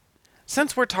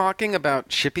since we're talking about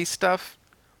shippy stuff,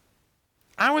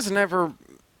 I was never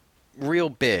real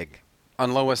big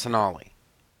on Lois and Ollie.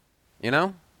 You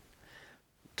know?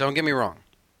 Don't get me wrong.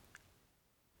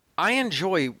 I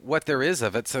enjoy what there is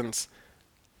of it, since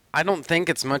I don't think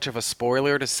it's much of a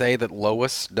spoiler to say that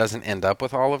Lois doesn't end up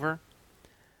with Oliver.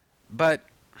 But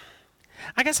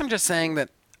I guess I'm just saying that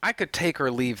I could take or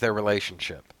leave their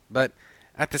relationship. But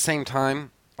at the same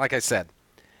time, like I said,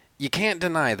 you can't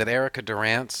deny that Erica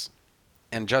Durance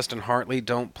and Justin Hartley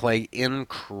don't play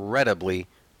incredibly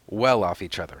well off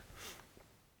each other.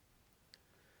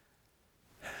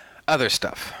 Other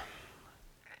stuff.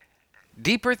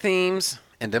 Deeper themes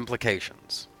and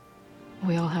implications.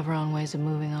 We all have our own ways of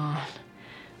moving on,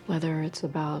 whether it's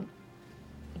about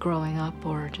growing up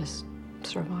or just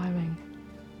surviving.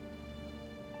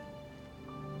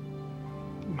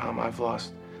 Mom, I've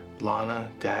lost Lana,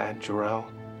 Dad,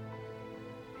 Jor-El.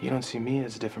 You don't see me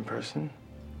as a different person?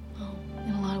 Well,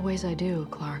 in a lot of ways I do,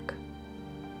 Clark.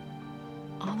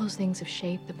 All those things have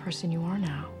shaped the person you are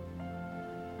now.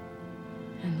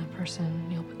 And the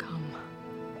person you'll become.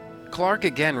 Clark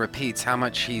again repeats how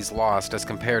much he's lost as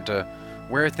compared to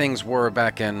where things were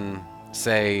back in,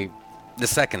 say, the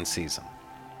second season.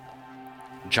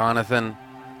 Jonathan,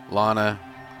 Lana,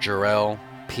 Jor-El,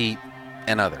 Pete,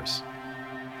 and others.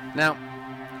 Now,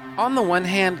 on the one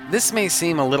hand, this may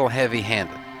seem a little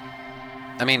heavy-handed.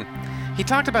 I mean, he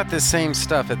talked about this same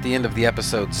stuff at the end of the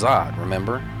episode Zod,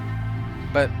 remember?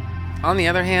 But on the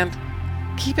other hand,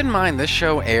 keep in mind this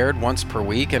show aired once per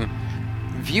week, and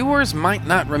viewers might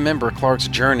not remember Clark's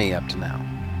journey up to now.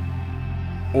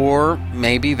 Or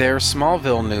maybe they're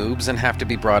Smallville noobs and have to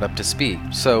be brought up to speed.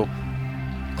 So,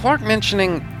 Clark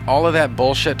mentioning all of that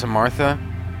bullshit to Martha,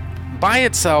 by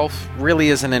itself, really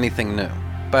isn't anything new.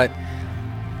 But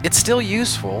it's still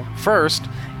useful, first,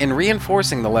 in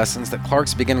reinforcing the lessons that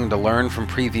Clark's beginning to learn from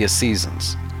previous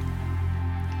seasons.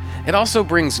 It also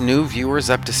brings new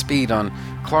viewers up to speed on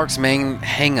Clark's main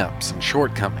hang-ups and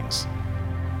shortcomings.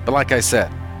 But like I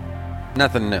said,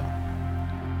 nothing new.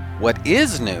 What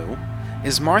is new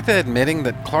is Martha admitting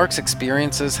that Clark's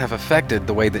experiences have affected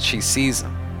the way that she sees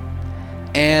him.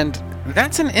 And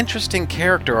that's an interesting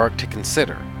character arc to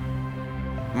consider.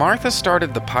 Martha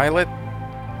started the pilot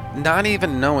not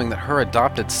even knowing that her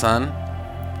adopted son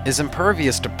is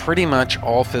impervious to pretty much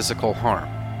all physical harm.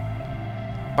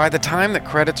 By the time that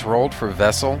credits rolled for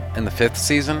Vessel in the 5th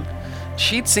season,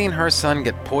 she'd seen her son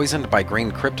get poisoned by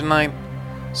green kryptonite,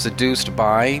 seduced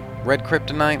by red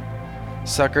kryptonite,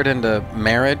 suckered into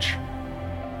marriage,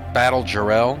 battle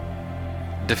Jor-El,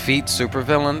 defeat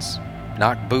supervillains,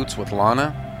 knock boots with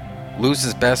Lana, lose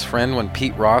his best friend when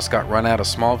Pete Ross got run out of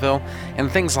Smallville,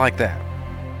 and things like that.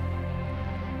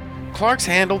 Clark's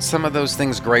handled some of those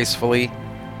things gracefully,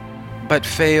 but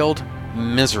failed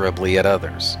miserably at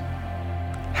others.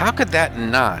 How could that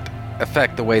not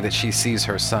affect the way that she sees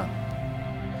her son?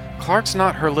 Clark's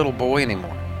not her little boy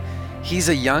anymore. He's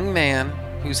a young man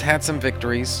who's had some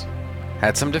victories,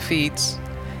 had some defeats,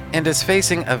 and is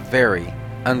facing a very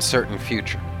uncertain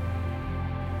future.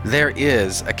 There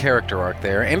is a character arc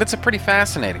there, and it's a pretty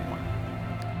fascinating one.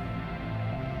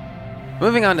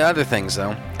 Moving on to other things,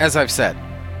 though, as I've said,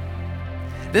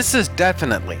 this is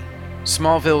definitely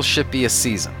Smallville's shippiest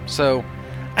season, so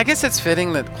I guess it's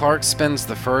fitting that Clark spends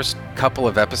the first couple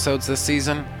of episodes this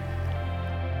season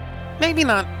maybe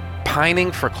not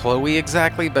pining for Chloe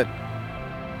exactly, but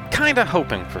kinda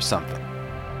hoping for something.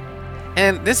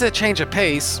 And this is a change of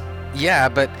pace, yeah,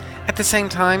 but at the same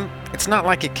time, it's not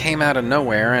like it came out of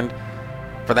nowhere, and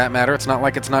for that matter, it's not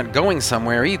like it's not going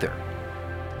somewhere either.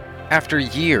 After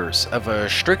years of a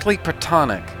strictly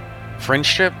platonic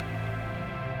friendship,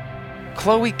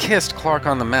 Chloe kissed Clark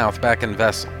on the mouth back in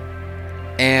Vessel.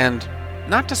 And,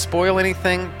 not to spoil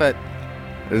anything, but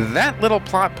that little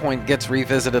plot point gets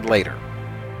revisited later.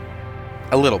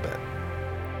 A little bit.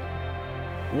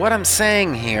 What I'm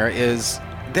saying here is,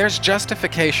 there's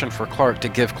justification for Clark to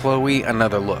give Chloe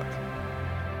another look.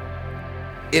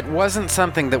 It wasn't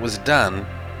something that was done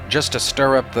just to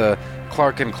stir up the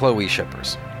Clark and Chloe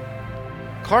shippers.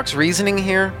 Clark's reasoning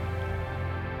here,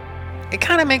 it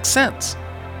kind of makes sense.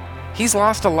 He's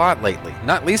lost a lot lately,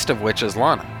 not least of which is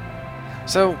Lana.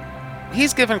 So,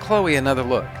 he's given Chloe another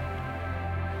look.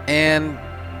 And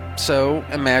so,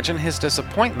 imagine his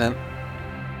disappointment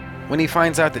when he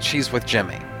finds out that she's with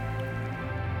Jimmy.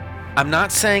 I'm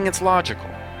not saying it's logical.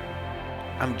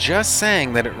 I'm just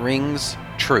saying that it rings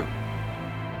true.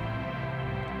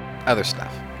 Other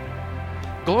stuff.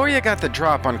 Gloria got the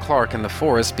drop on Clark in the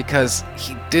forest because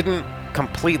he didn't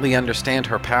completely understand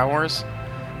her powers,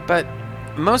 but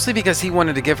mostly because he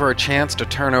wanted to give her a chance to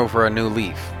turn over a new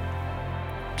leaf,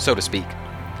 so to speak.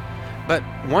 But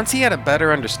once he had a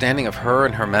better understanding of her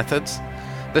and her methods,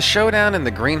 the showdown in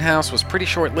the greenhouse was pretty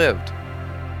short-lived.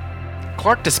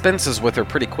 Clark dispenses with her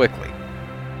pretty quickly.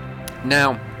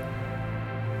 Now,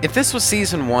 if this was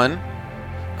season 1,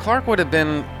 Clark would have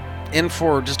been in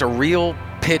for just a real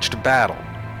pitched battle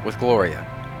with Gloria.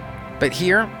 But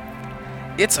here,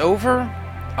 it's over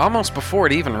almost before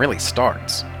it even really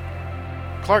starts.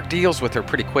 Clark deals with her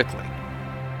pretty quickly.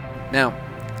 Now,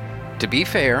 to be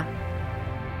fair,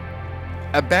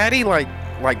 a baddie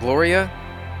like Gloria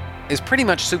is pretty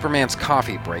much Superman's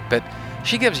coffee break, but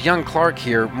she gives young Clark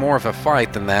here more of a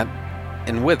fight than that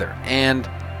in Wither, and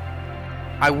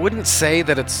I wouldn't say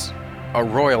that it's a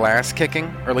royal ass-kicking,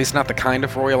 or at least not the kind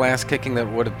of royal ass-kicking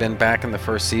that would have been back in the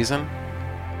first season,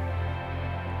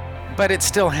 but it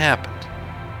still happened.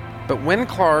 But when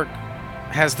Clark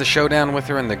has the showdown with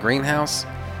her in the greenhouse,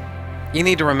 you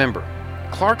need to remember,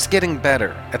 Clark's getting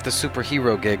better at the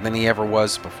superhero gig than he ever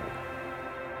was before.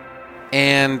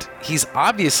 And he's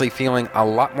obviously feeling a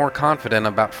lot more confident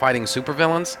about fighting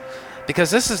supervillains,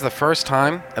 because this is the first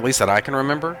time, at least that I can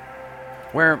remember,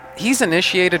 where he's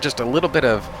initiated just a little bit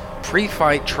of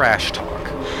pre-fight trash talk.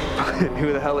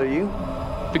 Who the hell are you?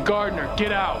 The gardener,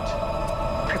 get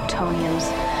out!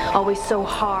 Kryptonians, always so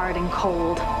hard and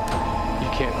cold. You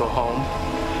can't go home.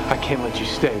 I can't let you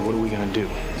stay. What are we gonna do?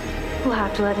 We'll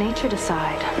have to let nature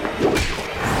decide.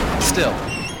 Still,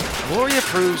 Gloria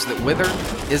proves that Wither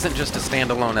isn't just a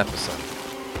standalone episode.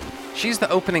 She's the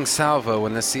opening salvo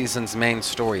in this season's main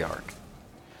story arc.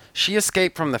 She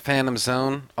escaped from the Phantom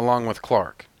Zone along with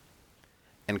Clark.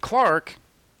 And Clark,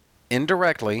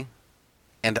 indirectly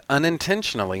and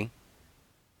unintentionally,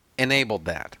 enabled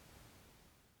that.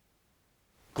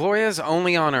 Gloria's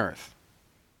only on Earth.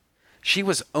 She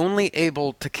was only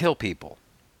able to kill people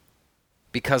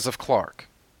because of Clark.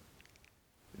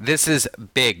 This is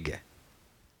big.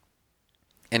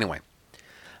 Anyway,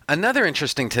 another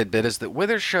interesting tidbit is that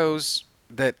Withers shows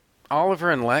that Oliver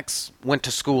and Lex went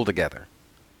to school together.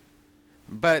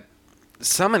 But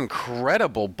some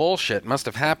incredible bullshit must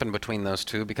have happened between those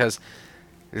two because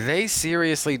they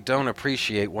seriously don't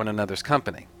appreciate one another's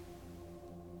company.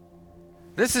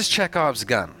 This is Chekhov's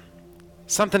gun.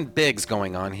 Something big's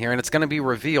going on here, and it's going to be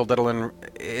revealed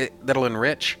that'll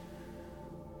enrich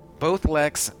both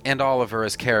Lex and Oliver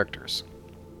as characters.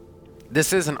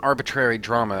 This isn't arbitrary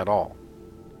drama at all.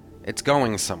 It's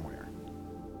going somewhere.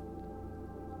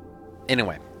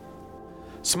 Anyway,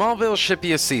 Smallville's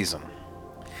shippiest season,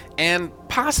 and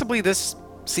possibly this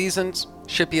season's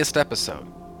shippiest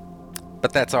episode.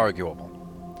 But that's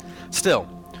arguable. Still,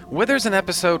 Withers an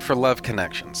episode for love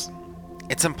connections.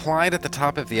 It's implied at the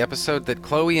top of the episode that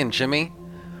Chloe and Jimmy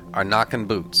are knocking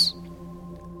boots.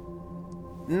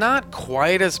 Not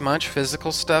quite as much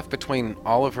physical stuff between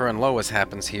Oliver and Lois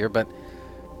happens here, but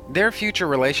their future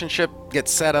relationship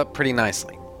gets set up pretty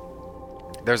nicely.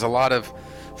 There's a lot of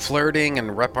flirting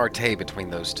and repartee between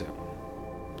those two.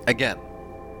 Again,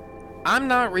 I'm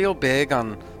not real big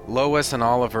on Lois and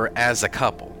Oliver as a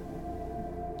couple.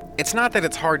 It's not that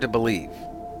it's hard to believe,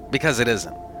 because it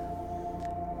isn't.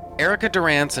 Erica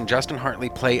Durance and Justin Hartley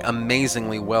play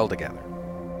amazingly well together.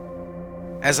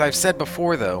 As I've said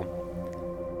before, though,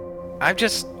 I've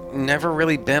just never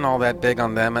really been all that big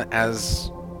on them as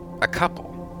a couple,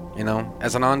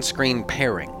 as an on-screen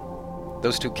pairing.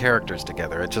 Those two characters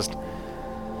together, it just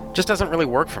doesn't really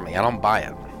work for me. I don't buy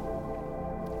it.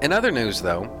 In other news,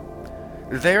 though,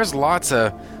 there's lots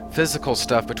of physical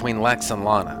stuff between Lex and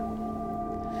Lana.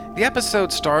 The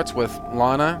episode starts with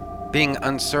Lana being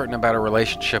uncertain about her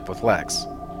relationship with Lex.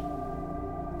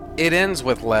 It ends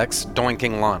with Lex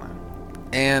doinking Lana.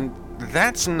 And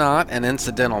that's not an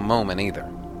incidental moment either.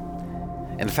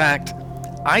 In fact,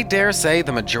 I dare say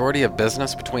the majority of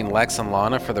business between Lex and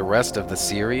Lana for the rest of the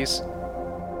series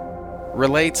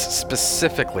relates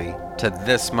specifically to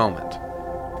this moment.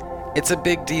 It's a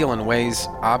big deal in ways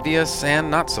obvious and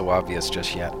not so obvious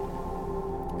just yet.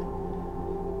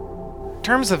 In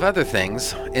terms of other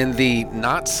things, in the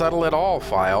Not Subtle at All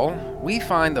file, we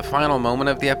find the final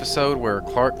moment of the episode where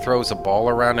Clark throws a ball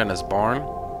around in his barn,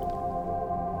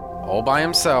 all by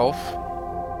himself,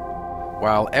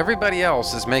 while everybody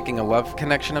else is making a love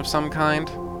connection of some kind.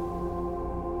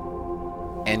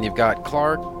 And you've got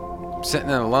Clark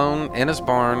sitting alone in his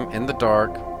barn in the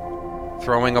dark,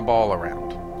 throwing a ball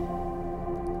around.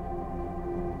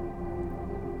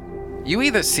 You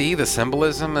either see the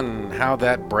symbolism and how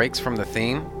that breaks from the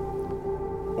theme,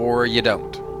 or you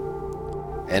don't.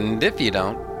 And if you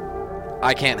don't,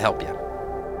 I can't help you.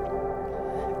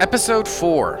 Episode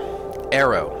 4,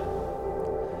 Arrow.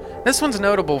 This one's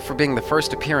notable for being the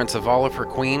first appearance of Oliver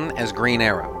Queen as Green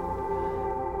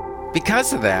Arrow.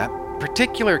 Because of that,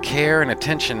 particular care and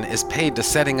attention is paid to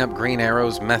setting up Green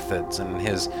Arrow's methods and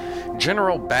his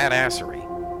general badassery.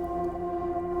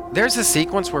 There's a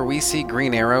sequence where we see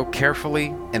Green Arrow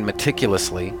carefully and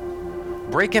meticulously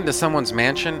break into someone's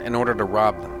mansion in order to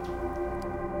rob them.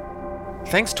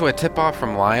 Thanks to a tip-off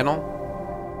from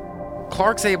Lionel,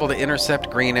 Clark's able to intercept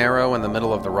Green Arrow in the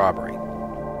middle of the robbery.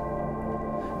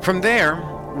 From there,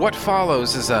 what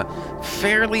follows is a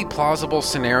fairly plausible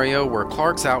scenario where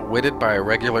Clark's outwitted by a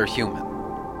regular human.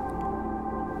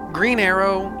 Green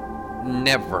Arrow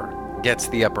never gets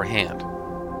the upper hand.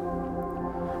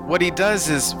 What he does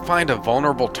is find a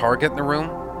vulnerable target in the room,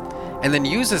 and then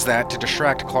uses that to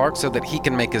distract Clark so that he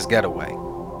can make his getaway.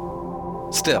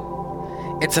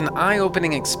 Still, it's an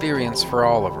eye-opening experience for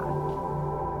Oliver.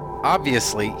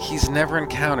 Obviously, he's never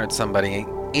encountered somebody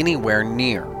anywhere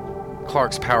near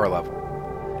Clark's power level.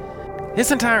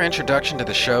 His entire introduction to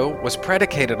the show was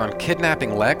predicated on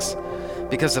kidnapping Lex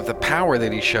because of the power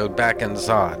that he showed back in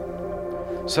Zod.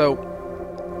 So,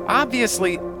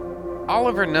 obviously,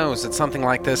 Oliver knows that something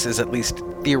like this is at least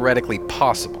theoretically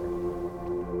possible.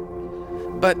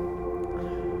 But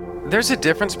there's a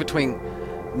difference between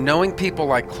knowing people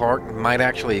like Clark might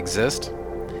actually exist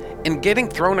and getting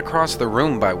thrown across the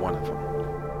room by one of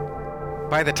them.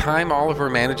 By the time Oliver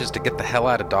manages to get the hell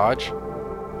out of Dodge,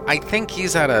 I think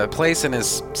he's at a place in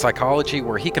his psychology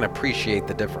where he can appreciate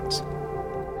the difference.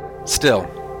 Still,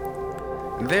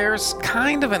 there's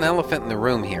kind of an elephant in the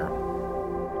room here.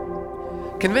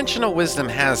 Conventional wisdom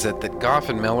has it that Goff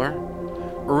and Miller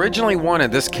originally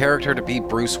wanted this character to be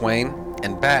Bruce Wayne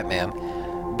and Batman,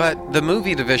 but the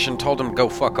movie division told him to go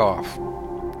fuck off.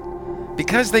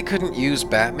 Because they couldn't use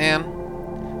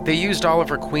Batman, they used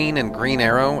Oliver Queen and Green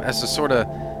Arrow as a sort of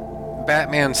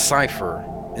Batman cipher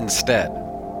instead.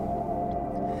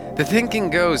 The thinking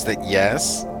goes that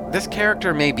yes, this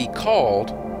character may be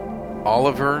called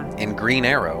Oliver in Green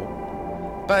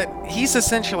Arrow, but he's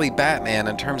essentially Batman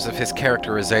in terms of his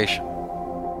characterization.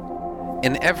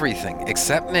 In everything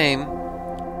except name,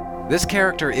 this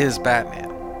character is Batman.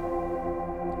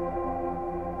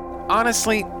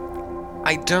 Honestly,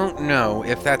 I don't know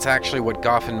if that's actually what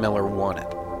Goffin Miller wanted,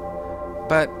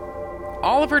 but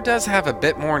Oliver does have a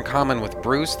bit more in common with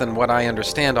Bruce than what I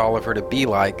understand Oliver to be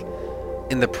like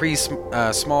in the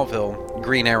pre-Smallville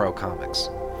Green Arrow comics.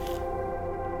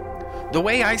 The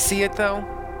way I see it, though,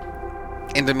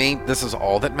 and to me, this is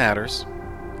all that matters,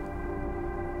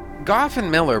 Goffin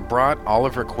Miller brought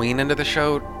Oliver Queen into the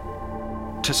show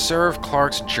to serve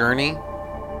Clark's journey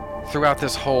throughout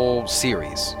this whole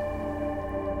series.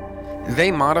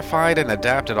 They modified and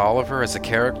adapted Oliver as a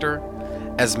character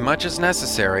as much as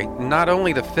necessary, not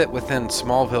only to fit within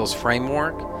Smallville's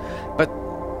framework, but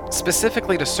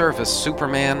specifically to serve as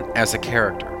Superman as a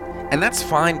character. And that's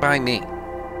fine by me.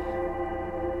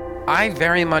 I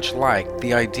very much like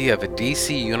the idea of a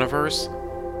DC universe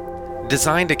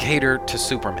designed to cater to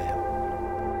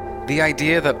Superman. The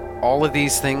idea that all of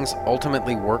these things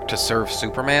ultimately work to serve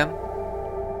Superman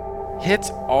hits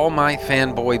all my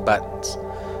fanboy buttons.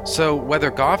 So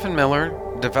whether Goffin Miller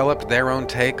developed their own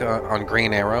take on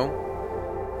Green Arrow,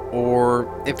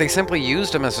 or if they simply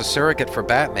used him as a surrogate for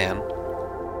Batman,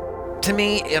 to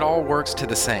me it all works to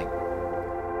the same.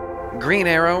 Green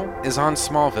Arrow is on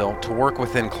Smallville to work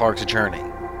within Clark's journey.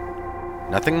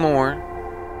 Nothing more,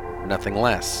 nothing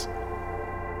less.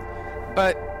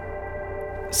 But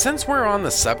since we're on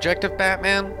the subject of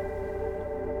Batman,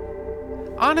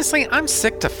 honestly, I'm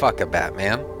sick to fuck a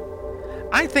Batman.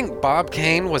 I think Bob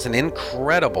Kane was an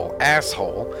incredible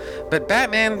asshole, but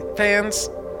Batman fans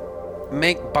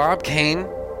make Bob Kane,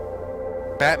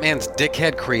 Batman's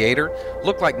dickhead creator,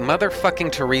 look like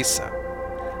motherfucking Teresa.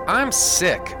 I'm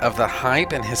sick of the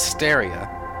hype and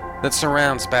hysteria that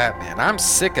surrounds Batman. I'm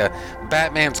sick of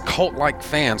Batman's cult-like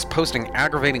fans posting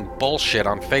aggravating bullshit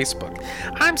on Facebook.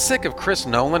 I'm sick of Chris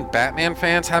Nolan Batman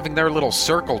fans having their little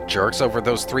circle jerks over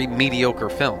those 3 mediocre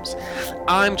films.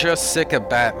 I'm just sick of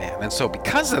Batman, and so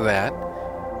because of that,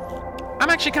 I'm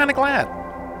actually kind of glad,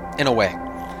 in a way,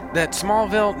 that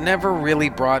Smallville never really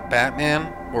brought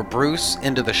Batman or Bruce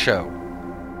into the show.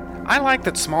 I like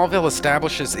that Smallville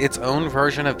establishes its own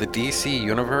version of the DC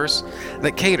universe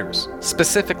that caters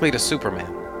specifically to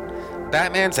Superman.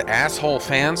 Batman's asshole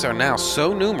fans are now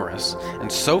so numerous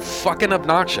and so fucking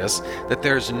obnoxious that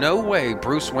there's no way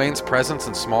Bruce Wayne's presence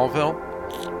in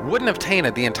Smallville wouldn't have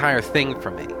tainted the entire thing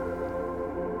for me.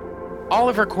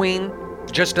 Oliver Queen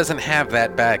just doesn't have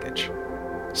that baggage.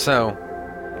 So,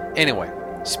 anyway,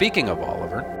 speaking of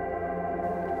Oliver,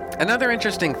 another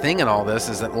interesting thing in all this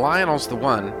is that Lionel's the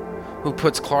one who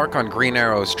puts Clark on Green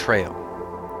Arrow's trail.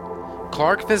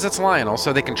 Clark visits Lionel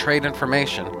so they can trade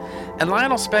information, and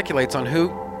Lionel speculates on who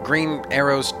Green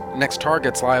Arrow's next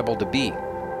target's liable to be.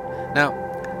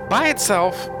 Now, by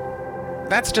itself,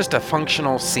 that's just a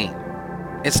functional scene.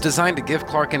 It's designed to give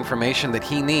Clark information that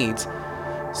he needs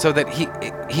so that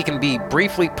he can be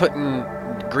briefly put in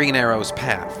Green Arrow's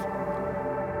path.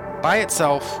 By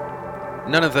itself,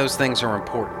 none of those things are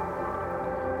important.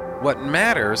 What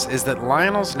matters is that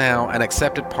Lionel's now an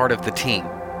accepted part of the team.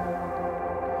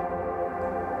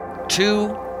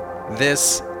 To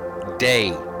this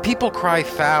day. People cry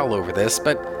foul over this,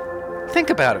 but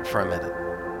think about it for a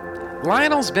minute.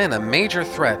 Lionel's been a major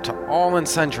threat to all and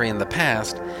sundry in the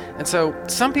past, and so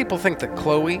some people think that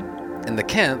Chloe and the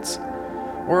Kents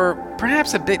were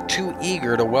perhaps a bit too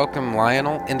eager to welcome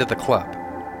Lionel into the club.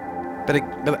 But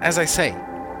as I say,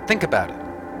 think about it.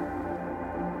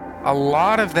 A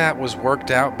lot of that was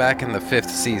worked out back in the 5th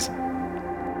season.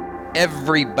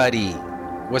 Everybody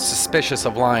was suspicious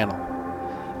of Lionel,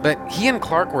 but he and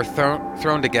Clark were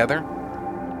thrown together,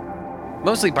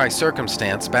 mostly by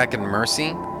circumstance back in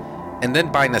Mercy, and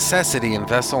then by necessity in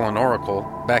Vessel and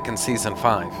Oracle back in Season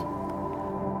 5.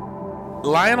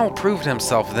 Lionel proved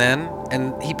himself then,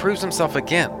 and he proves himself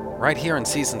again, right here in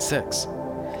Season 6.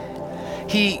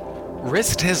 He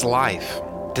risked his life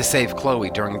to save Chloe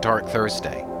during Dark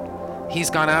Thursday. He's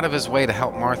gone out of his way to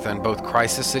help Martha in both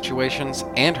crisis situations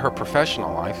and her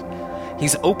professional life.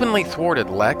 He's openly thwarted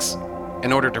Lex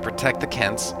in order to protect the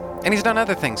Kents, and he's done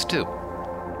other things too.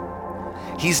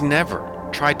 He's never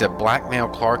tried to blackmail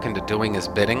Clark into doing his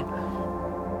bidding,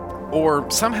 or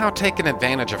somehow taken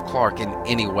advantage of Clark in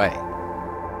any way.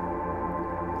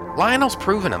 Lionel's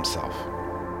proven himself.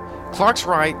 Clark's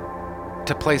right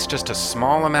to place just a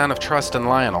small amount of trust in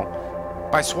Lionel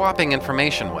by swapping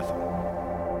information with them.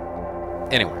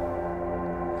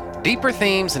 Anyway, deeper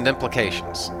themes and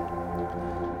implications.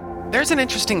 There's an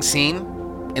interesting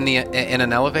scene in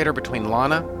an elevator between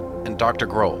Lana and Dr.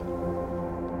 Grohl.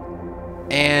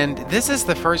 And this is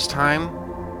the first time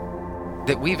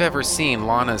that we've ever seen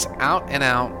Lana's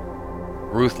out-and-out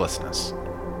ruthlessness.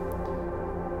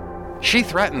 She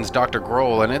threatens Dr.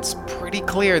 Grohl, and it's pretty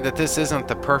clear that this isn't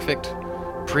the perfect,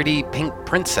 pretty pink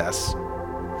princess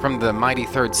from the mighty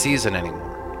third season anymore.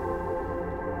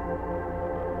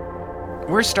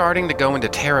 We're starting to go into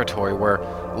territory where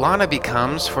Lana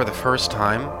becomes, for the first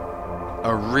time,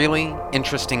 a really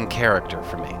interesting character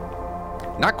for me.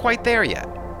 Not quite there yet.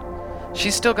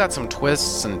 She's still got some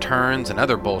twists and turns and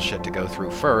other bullshit to go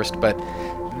through first, but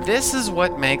this is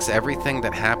what makes everything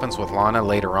that happens with Lana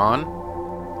later on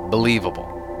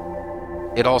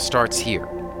believable. It all starts here.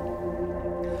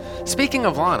 Speaking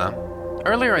of Lana,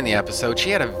 earlier in the episode, she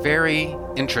had a very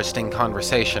interesting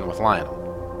conversation with Lionel.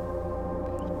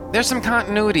 There's some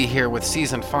continuity here with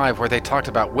Season 5 where they talked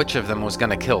about which of them was going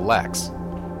to kill Lex.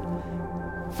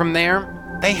 From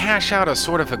there, they hash out a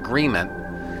sort of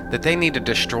agreement that they need to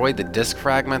destroy the disk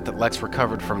fragment that Lex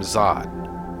recovered from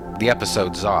Zod, the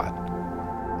episode Zod.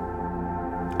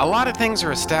 A lot of things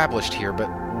are established here, but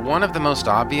one of the most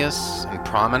obvious and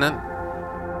prominent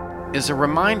is a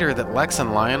reminder that Lex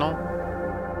and Lionel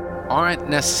aren't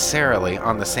necessarily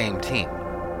on the same team.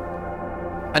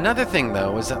 Another thing,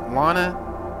 though, is that Lana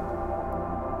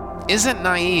isn't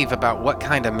naive about what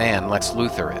kind of man Lex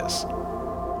Luthor is.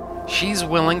 She's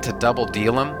willing to double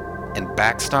deal him and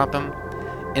backstop him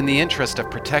in the interest of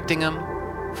protecting him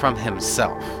from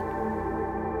himself.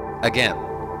 Again,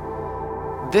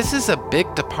 this is a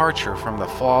big departure from the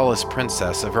flawless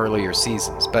princess of earlier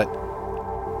seasons, but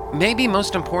maybe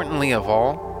most importantly of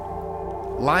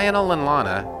all, Lionel and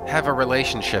Lana have a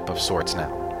relationship of sorts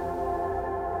now.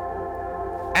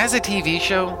 As a TV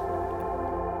show,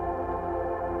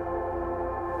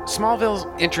 Smallville's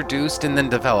introduced and then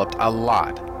developed a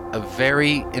lot of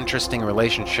very interesting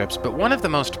relationships, but one of the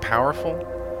most powerful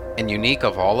and unique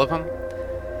of all of them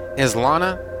is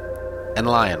Lana and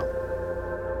Lionel.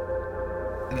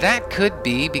 That could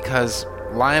be because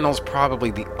Lionel's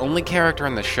probably the only character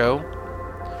in the show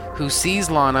who sees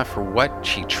Lana for what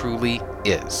she truly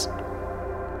is.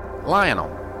 Lionel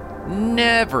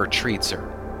never treats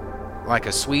her like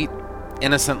a sweet,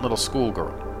 innocent little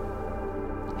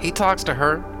schoolgirl. He talks to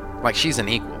her like she's an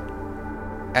equal.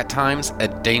 At times, a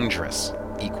dangerous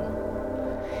equal.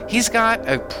 He's got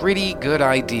a pretty good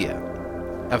idea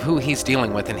of who he's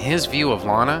dealing with, and his view of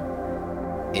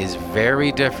Lana is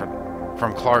very different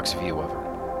from Clark's view of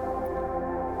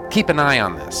her. Keep an eye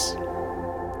on this.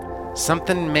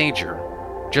 Something major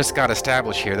just got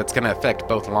established here that's going to affect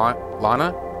both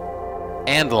Lana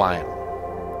and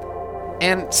Lionel.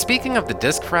 And speaking of the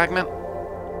disk fragment,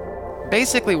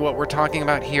 basically what we're talking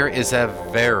about here is a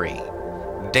very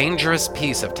dangerous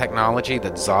piece of technology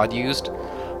that Zod used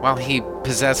while he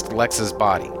possessed Lex's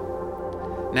body.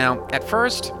 Now, at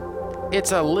first,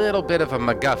 it's a little bit of a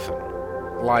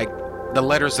MacGuffin, like the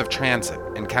letters of transit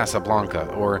in Casablanca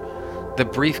or the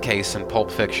briefcase in Pulp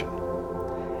Fiction.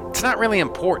 It's not really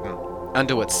important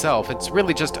unto itself, it's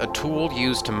really just a tool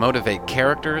used to motivate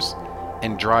characters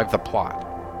and drive the plot.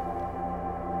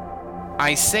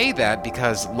 I say that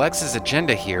because Lex's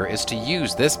agenda here is to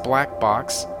use this black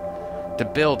box to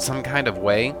build some kind of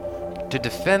way to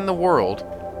defend the world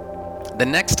the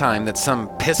next time that some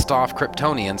pissed-off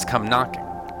Kryptonians come knocking.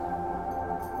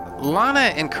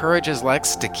 Lana encourages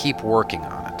Lex to keep working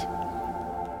on it.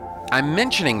 I'm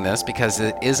mentioning this because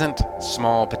it isn't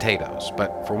small potatoes,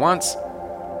 but for once,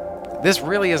 this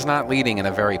really is not leading in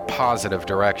a very positive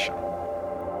direction.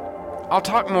 I'll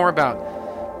talk more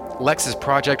about Lex's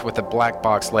project with the black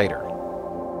box later,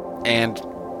 and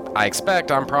I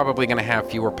expect I'm probably going to have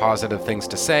fewer positive things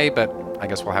to say, but I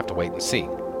guess we'll have to wait and see.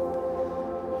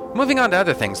 Moving on to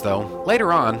other things, though,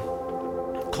 later on,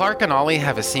 Clark and Ollie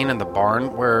have a scene in the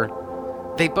barn where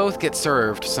they both get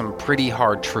served some pretty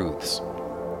hard truths.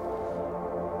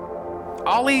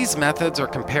 Ollie's methods are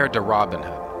compared to Robin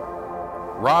Hood.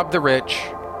 Rob the rich,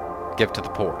 give to the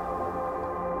poor.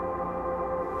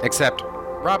 Except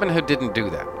Robin Hood didn't do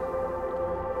that.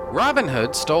 Robin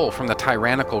Hood stole from the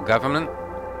tyrannical government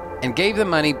and gave the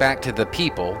money back to the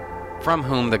people from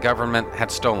whom the government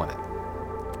had stolen it.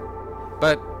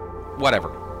 But whatever.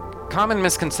 Common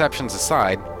misconceptions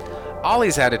aside,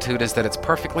 Ollie's attitude is that it's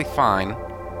perfectly fine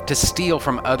to steal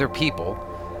from other people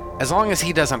as long as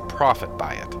he doesn't profit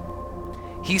by it.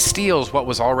 He steals what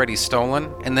was already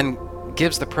stolen and then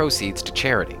gives the proceeds to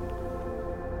charity.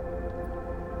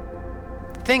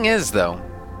 Thing is, though,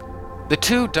 The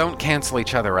two don't cancel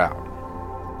each other out.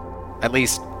 At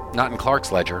least, not in Clark's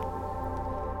ledger.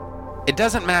 It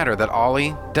doesn't matter that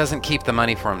Ollie doesn't keep the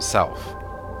money for himself.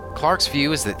 Clark's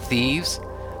view is that thieves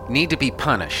need to be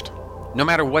punished, no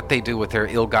matter what they do with their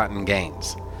ill-gotten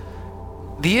gains.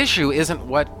 The issue isn't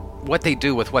what they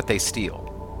do with what they steal.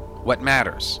 What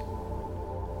matters,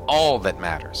 all that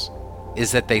matters,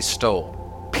 is that they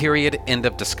stole. Period. End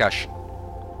of discussion.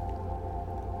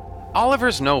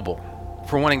 Oliver's noble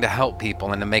for wanting to help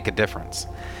people and to make a difference.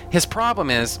 His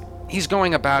problem is he's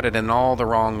going about it in all the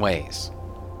wrong ways.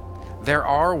 There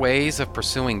are ways of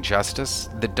pursuing justice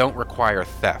that don't require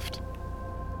theft.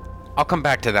 I'll come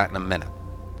back to that in a minute.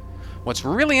 What's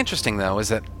really interesting, though, is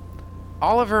that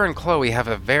Oliver and Chloe have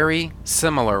a very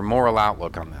similar moral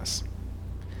outlook on this.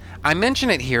 I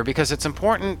mention it here because it's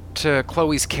important to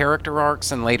Chloe's character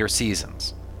arcs in later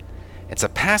seasons. It's a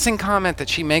passing comment that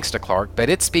she makes to Clark, but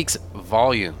it speaks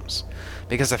volumes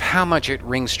because of how much it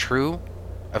rings true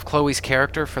of Chloe's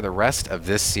character for the rest of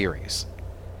this series.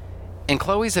 In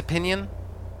Chloe's opinion,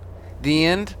 the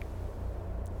end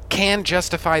can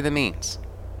justify the means.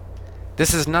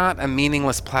 This is not a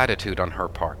meaningless platitude on her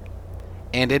part,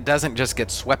 and it doesn't just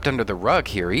get swept under the rug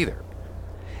here either.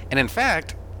 And in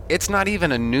fact, it's not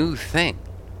even a new thing.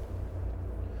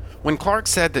 When Clark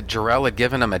said that Jor-El had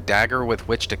given him a dagger with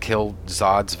which to kill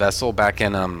Zod's vessel back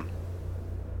in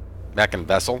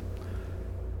Vessel,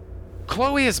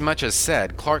 Chloe as much as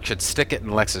said Clark should stick it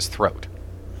in Lex's throat.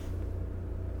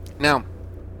 Now,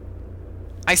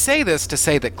 I say this to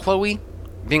say that Chloe,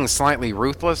 being slightly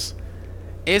ruthless,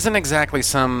 isn't exactly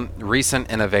some recent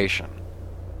innovation.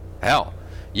 Hell,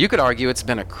 you could argue it's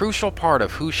been a crucial part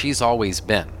of who she's always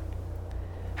been.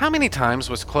 How many times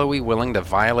was Chloe willing to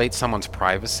violate someone's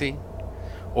privacy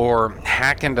or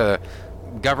hack into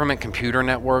government computer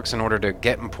networks in order to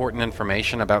get important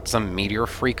information about some meteor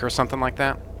freak or something like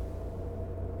that?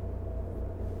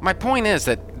 My point is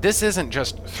that this isn't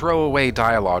just throwaway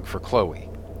dialogue for Chloe.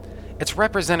 It's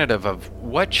representative of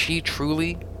what she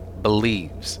truly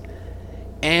believes.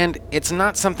 And it's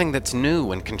not something that's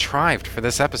new and contrived for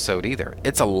this episode either.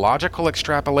 It's a logical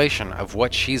extrapolation of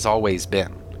what she's always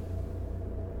been.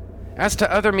 As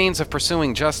to other means of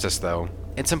pursuing justice, though,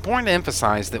 it's important to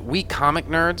emphasize that we comic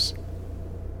nerds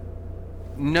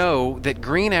know that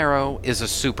Green Arrow is a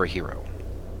superhero.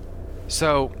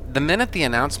 So, the minute the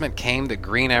announcement came that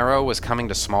Green Arrow was coming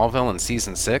to Smallville in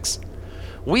Season 6,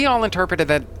 we all interpreted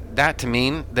that to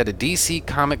mean that a DC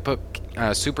comic book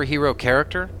superhero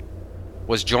character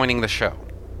was joining the show.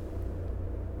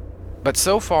 But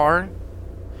so far,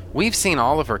 we've seen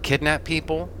Oliver kidnap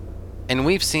people, and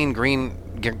we've seen Green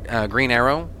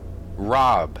Arrow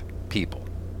rob people.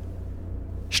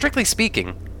 Strictly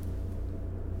speaking,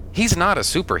 he's not a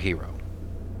superhero.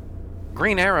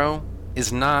 Green Arrow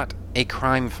is not a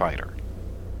crime fighter.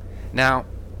 Now,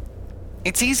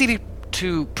 it's easy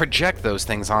to project those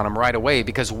things on him right away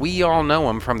because we all know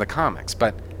him from the comics,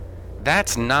 but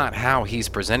that's not how he's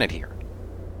presented here.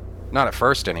 Not at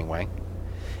first, anyway.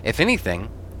 If anything,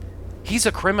 he's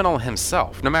a criminal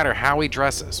himself, no matter how he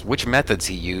dresses, which methods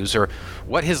he uses, or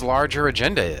what his larger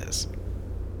agenda is.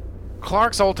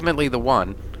 Clark's ultimately the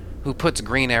one who puts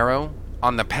Green Arrow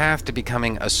on the path to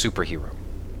becoming a superhero.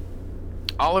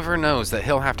 Oliver knows that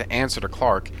he'll have to answer to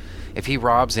Clark if he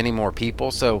robs any more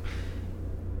people, so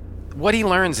what he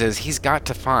learns is he's got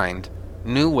to find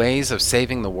new ways of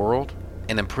saving the world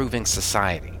and improving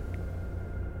society.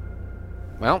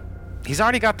 Well, he's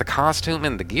already got the costume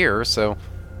and the gear, so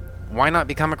why not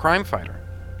become a crime fighter?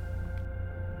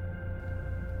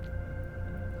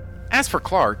 As for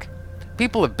Clark,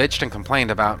 people have bitched and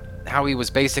complained about how he was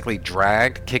basically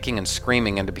dragged, kicking and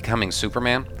screaming into becoming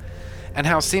Superman, and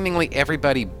how seemingly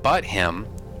everybody but him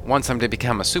wants him to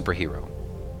become a superhero.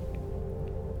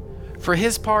 For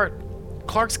his part,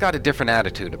 Clark's got a different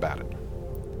attitude about it.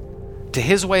 To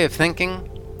his way of thinking,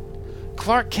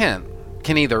 Clark Kent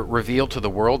can either reveal to the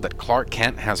world that Clark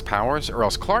Kent has powers, or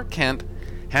else Clark Kent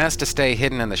has to stay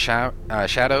hidden in the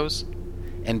shadows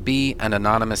and be an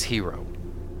anonymous hero.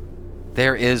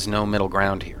 There is no middle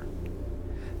ground here.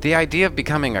 The idea of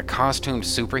becoming a costumed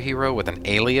superhero with an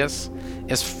alias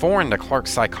is foreign to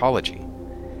Clark's psychology.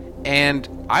 And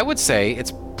I would say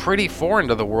it's pretty foreign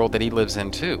to the world that he lives in,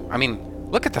 too. I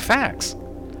mean, look at the facts.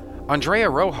 Andrea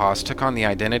Rojas took on the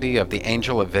identity of the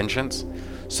Angel of Vengeance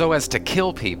so as to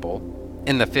kill people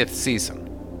in the 5th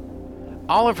season.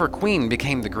 Oliver Queen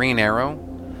became the Green Arrow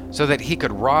so that he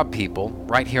could rob people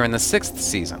right here in the 6th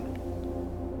season.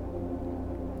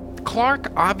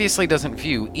 Clark obviously doesn't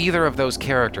view either of those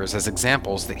characters as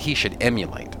examples that he should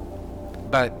emulate.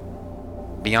 But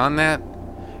beyond that,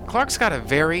 Clark's got a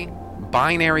very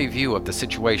binary view of the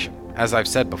situation. as I've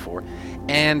said before,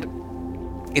 and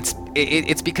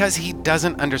it's because he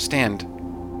doesn't understand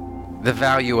the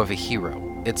value of a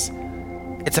hero. It's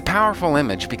a powerful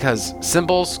image because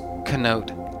symbols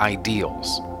connote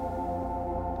ideals.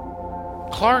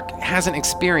 Clark hasn't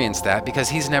experienced that because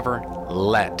he's never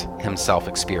let himself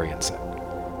experience it.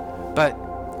 But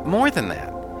more than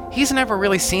that, he's never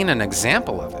really seen an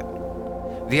example of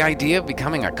it. The idea of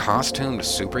becoming a costumed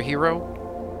superhero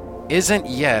isn't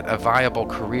yet a viable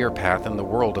career path in the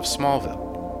world of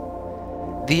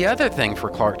Smallville. The other thing for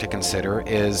Clark to consider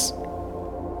is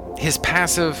his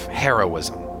passive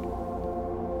heroism.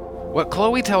 What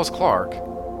Chloe tells Clark,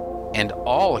 and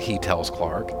all he tells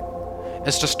Clark,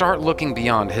 is to start looking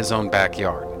beyond his own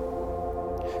backyard.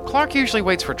 Clark usually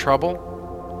waits for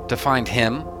trouble to find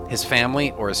him, his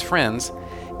family, or his friends,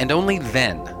 and only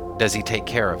then does he take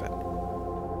care of it.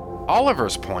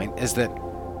 Oliver's point is that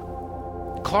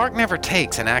Clark never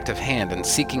takes an active hand in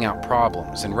seeking out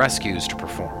problems and rescues to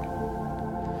perform.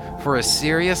 For as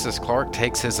serious as Clark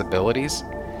takes his abilities,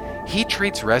 he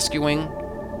treats rescuing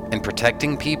and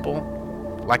protecting people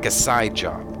like a side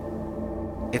job.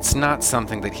 It's not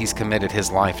something that he's committed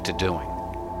his life to doing.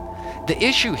 The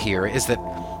issue here is that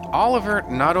Oliver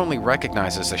not only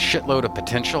recognizes a shitload of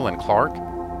potential in Clark,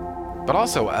 but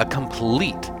also a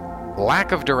complete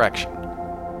lack of direction.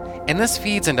 And this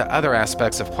feeds into other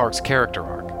aspects of Clark's character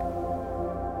arc.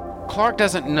 Clark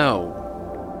doesn't know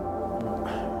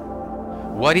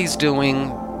what he's doing,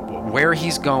 where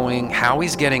he's going, how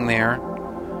he's getting there,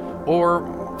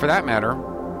 or, for that matter,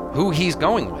 who he's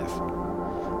going with.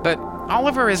 But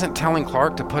Oliver isn't telling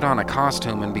Clark to put on a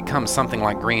costume and become something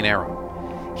like Green Arrow.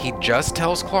 He just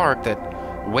tells Clark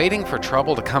that waiting for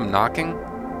trouble to come knocking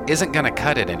isn't going to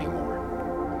cut it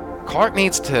anymore. Clark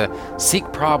needs to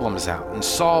seek problems out and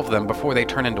solve them before they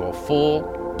turn into a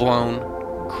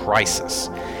full-blown crisis.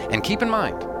 And keep in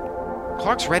mind,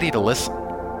 Clark's ready to listen.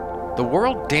 The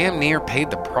world damn near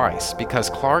paid the price because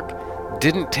Clark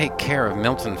didn't take care of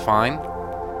Milton Fine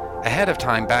ahead of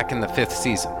time back in the 5th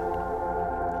season.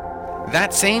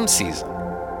 That same season,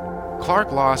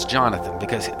 Clark lost Jonathan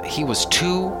because he was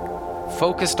too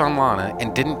focused on Lana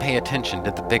and didn't pay attention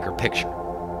to the bigger picture.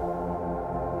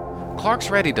 Clark's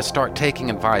ready to start taking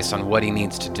advice on what he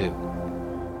needs to do.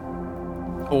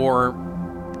 Or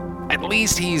at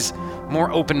least he's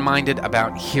more open-minded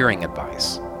about hearing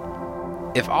advice.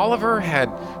 If Oliver had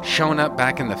shown up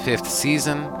back in the 5th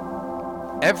season,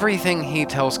 everything he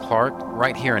tells Clark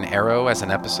right here in Arrow as an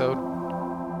episode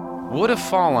would have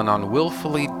fallen on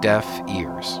willfully deaf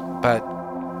ears.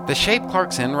 But the shape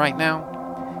Clark's in right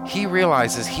now, he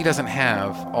realizes he doesn't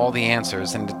have all the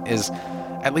answers and is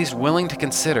at least willing to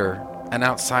consider an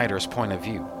outsider's point of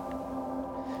view.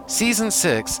 Season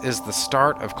 6 is the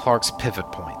start of Clark's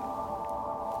pivot point.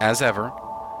 As ever,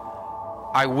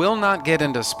 I will not get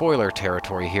into spoiler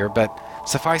territory here, but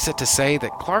suffice it to say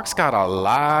that Clark's got a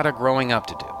lot of growing up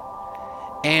to do.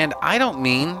 And I don't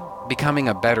mean becoming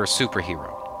a better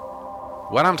superhero.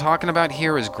 What I'm talking about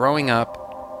here is growing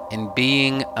up and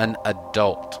being an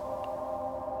adult.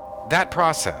 That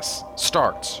process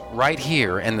starts right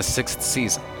here in the 6th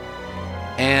season.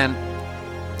 And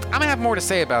I'm going to have more to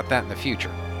say about that in the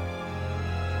future.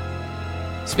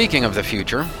 Speaking of the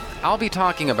future, I'll be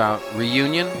talking about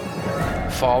Reunion,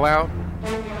 Fallout,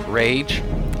 Rage,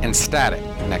 and Static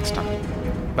next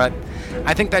time. But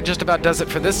I think that just about does it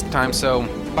for this time, so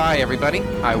bye everybody.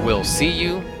 I will see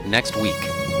you next week.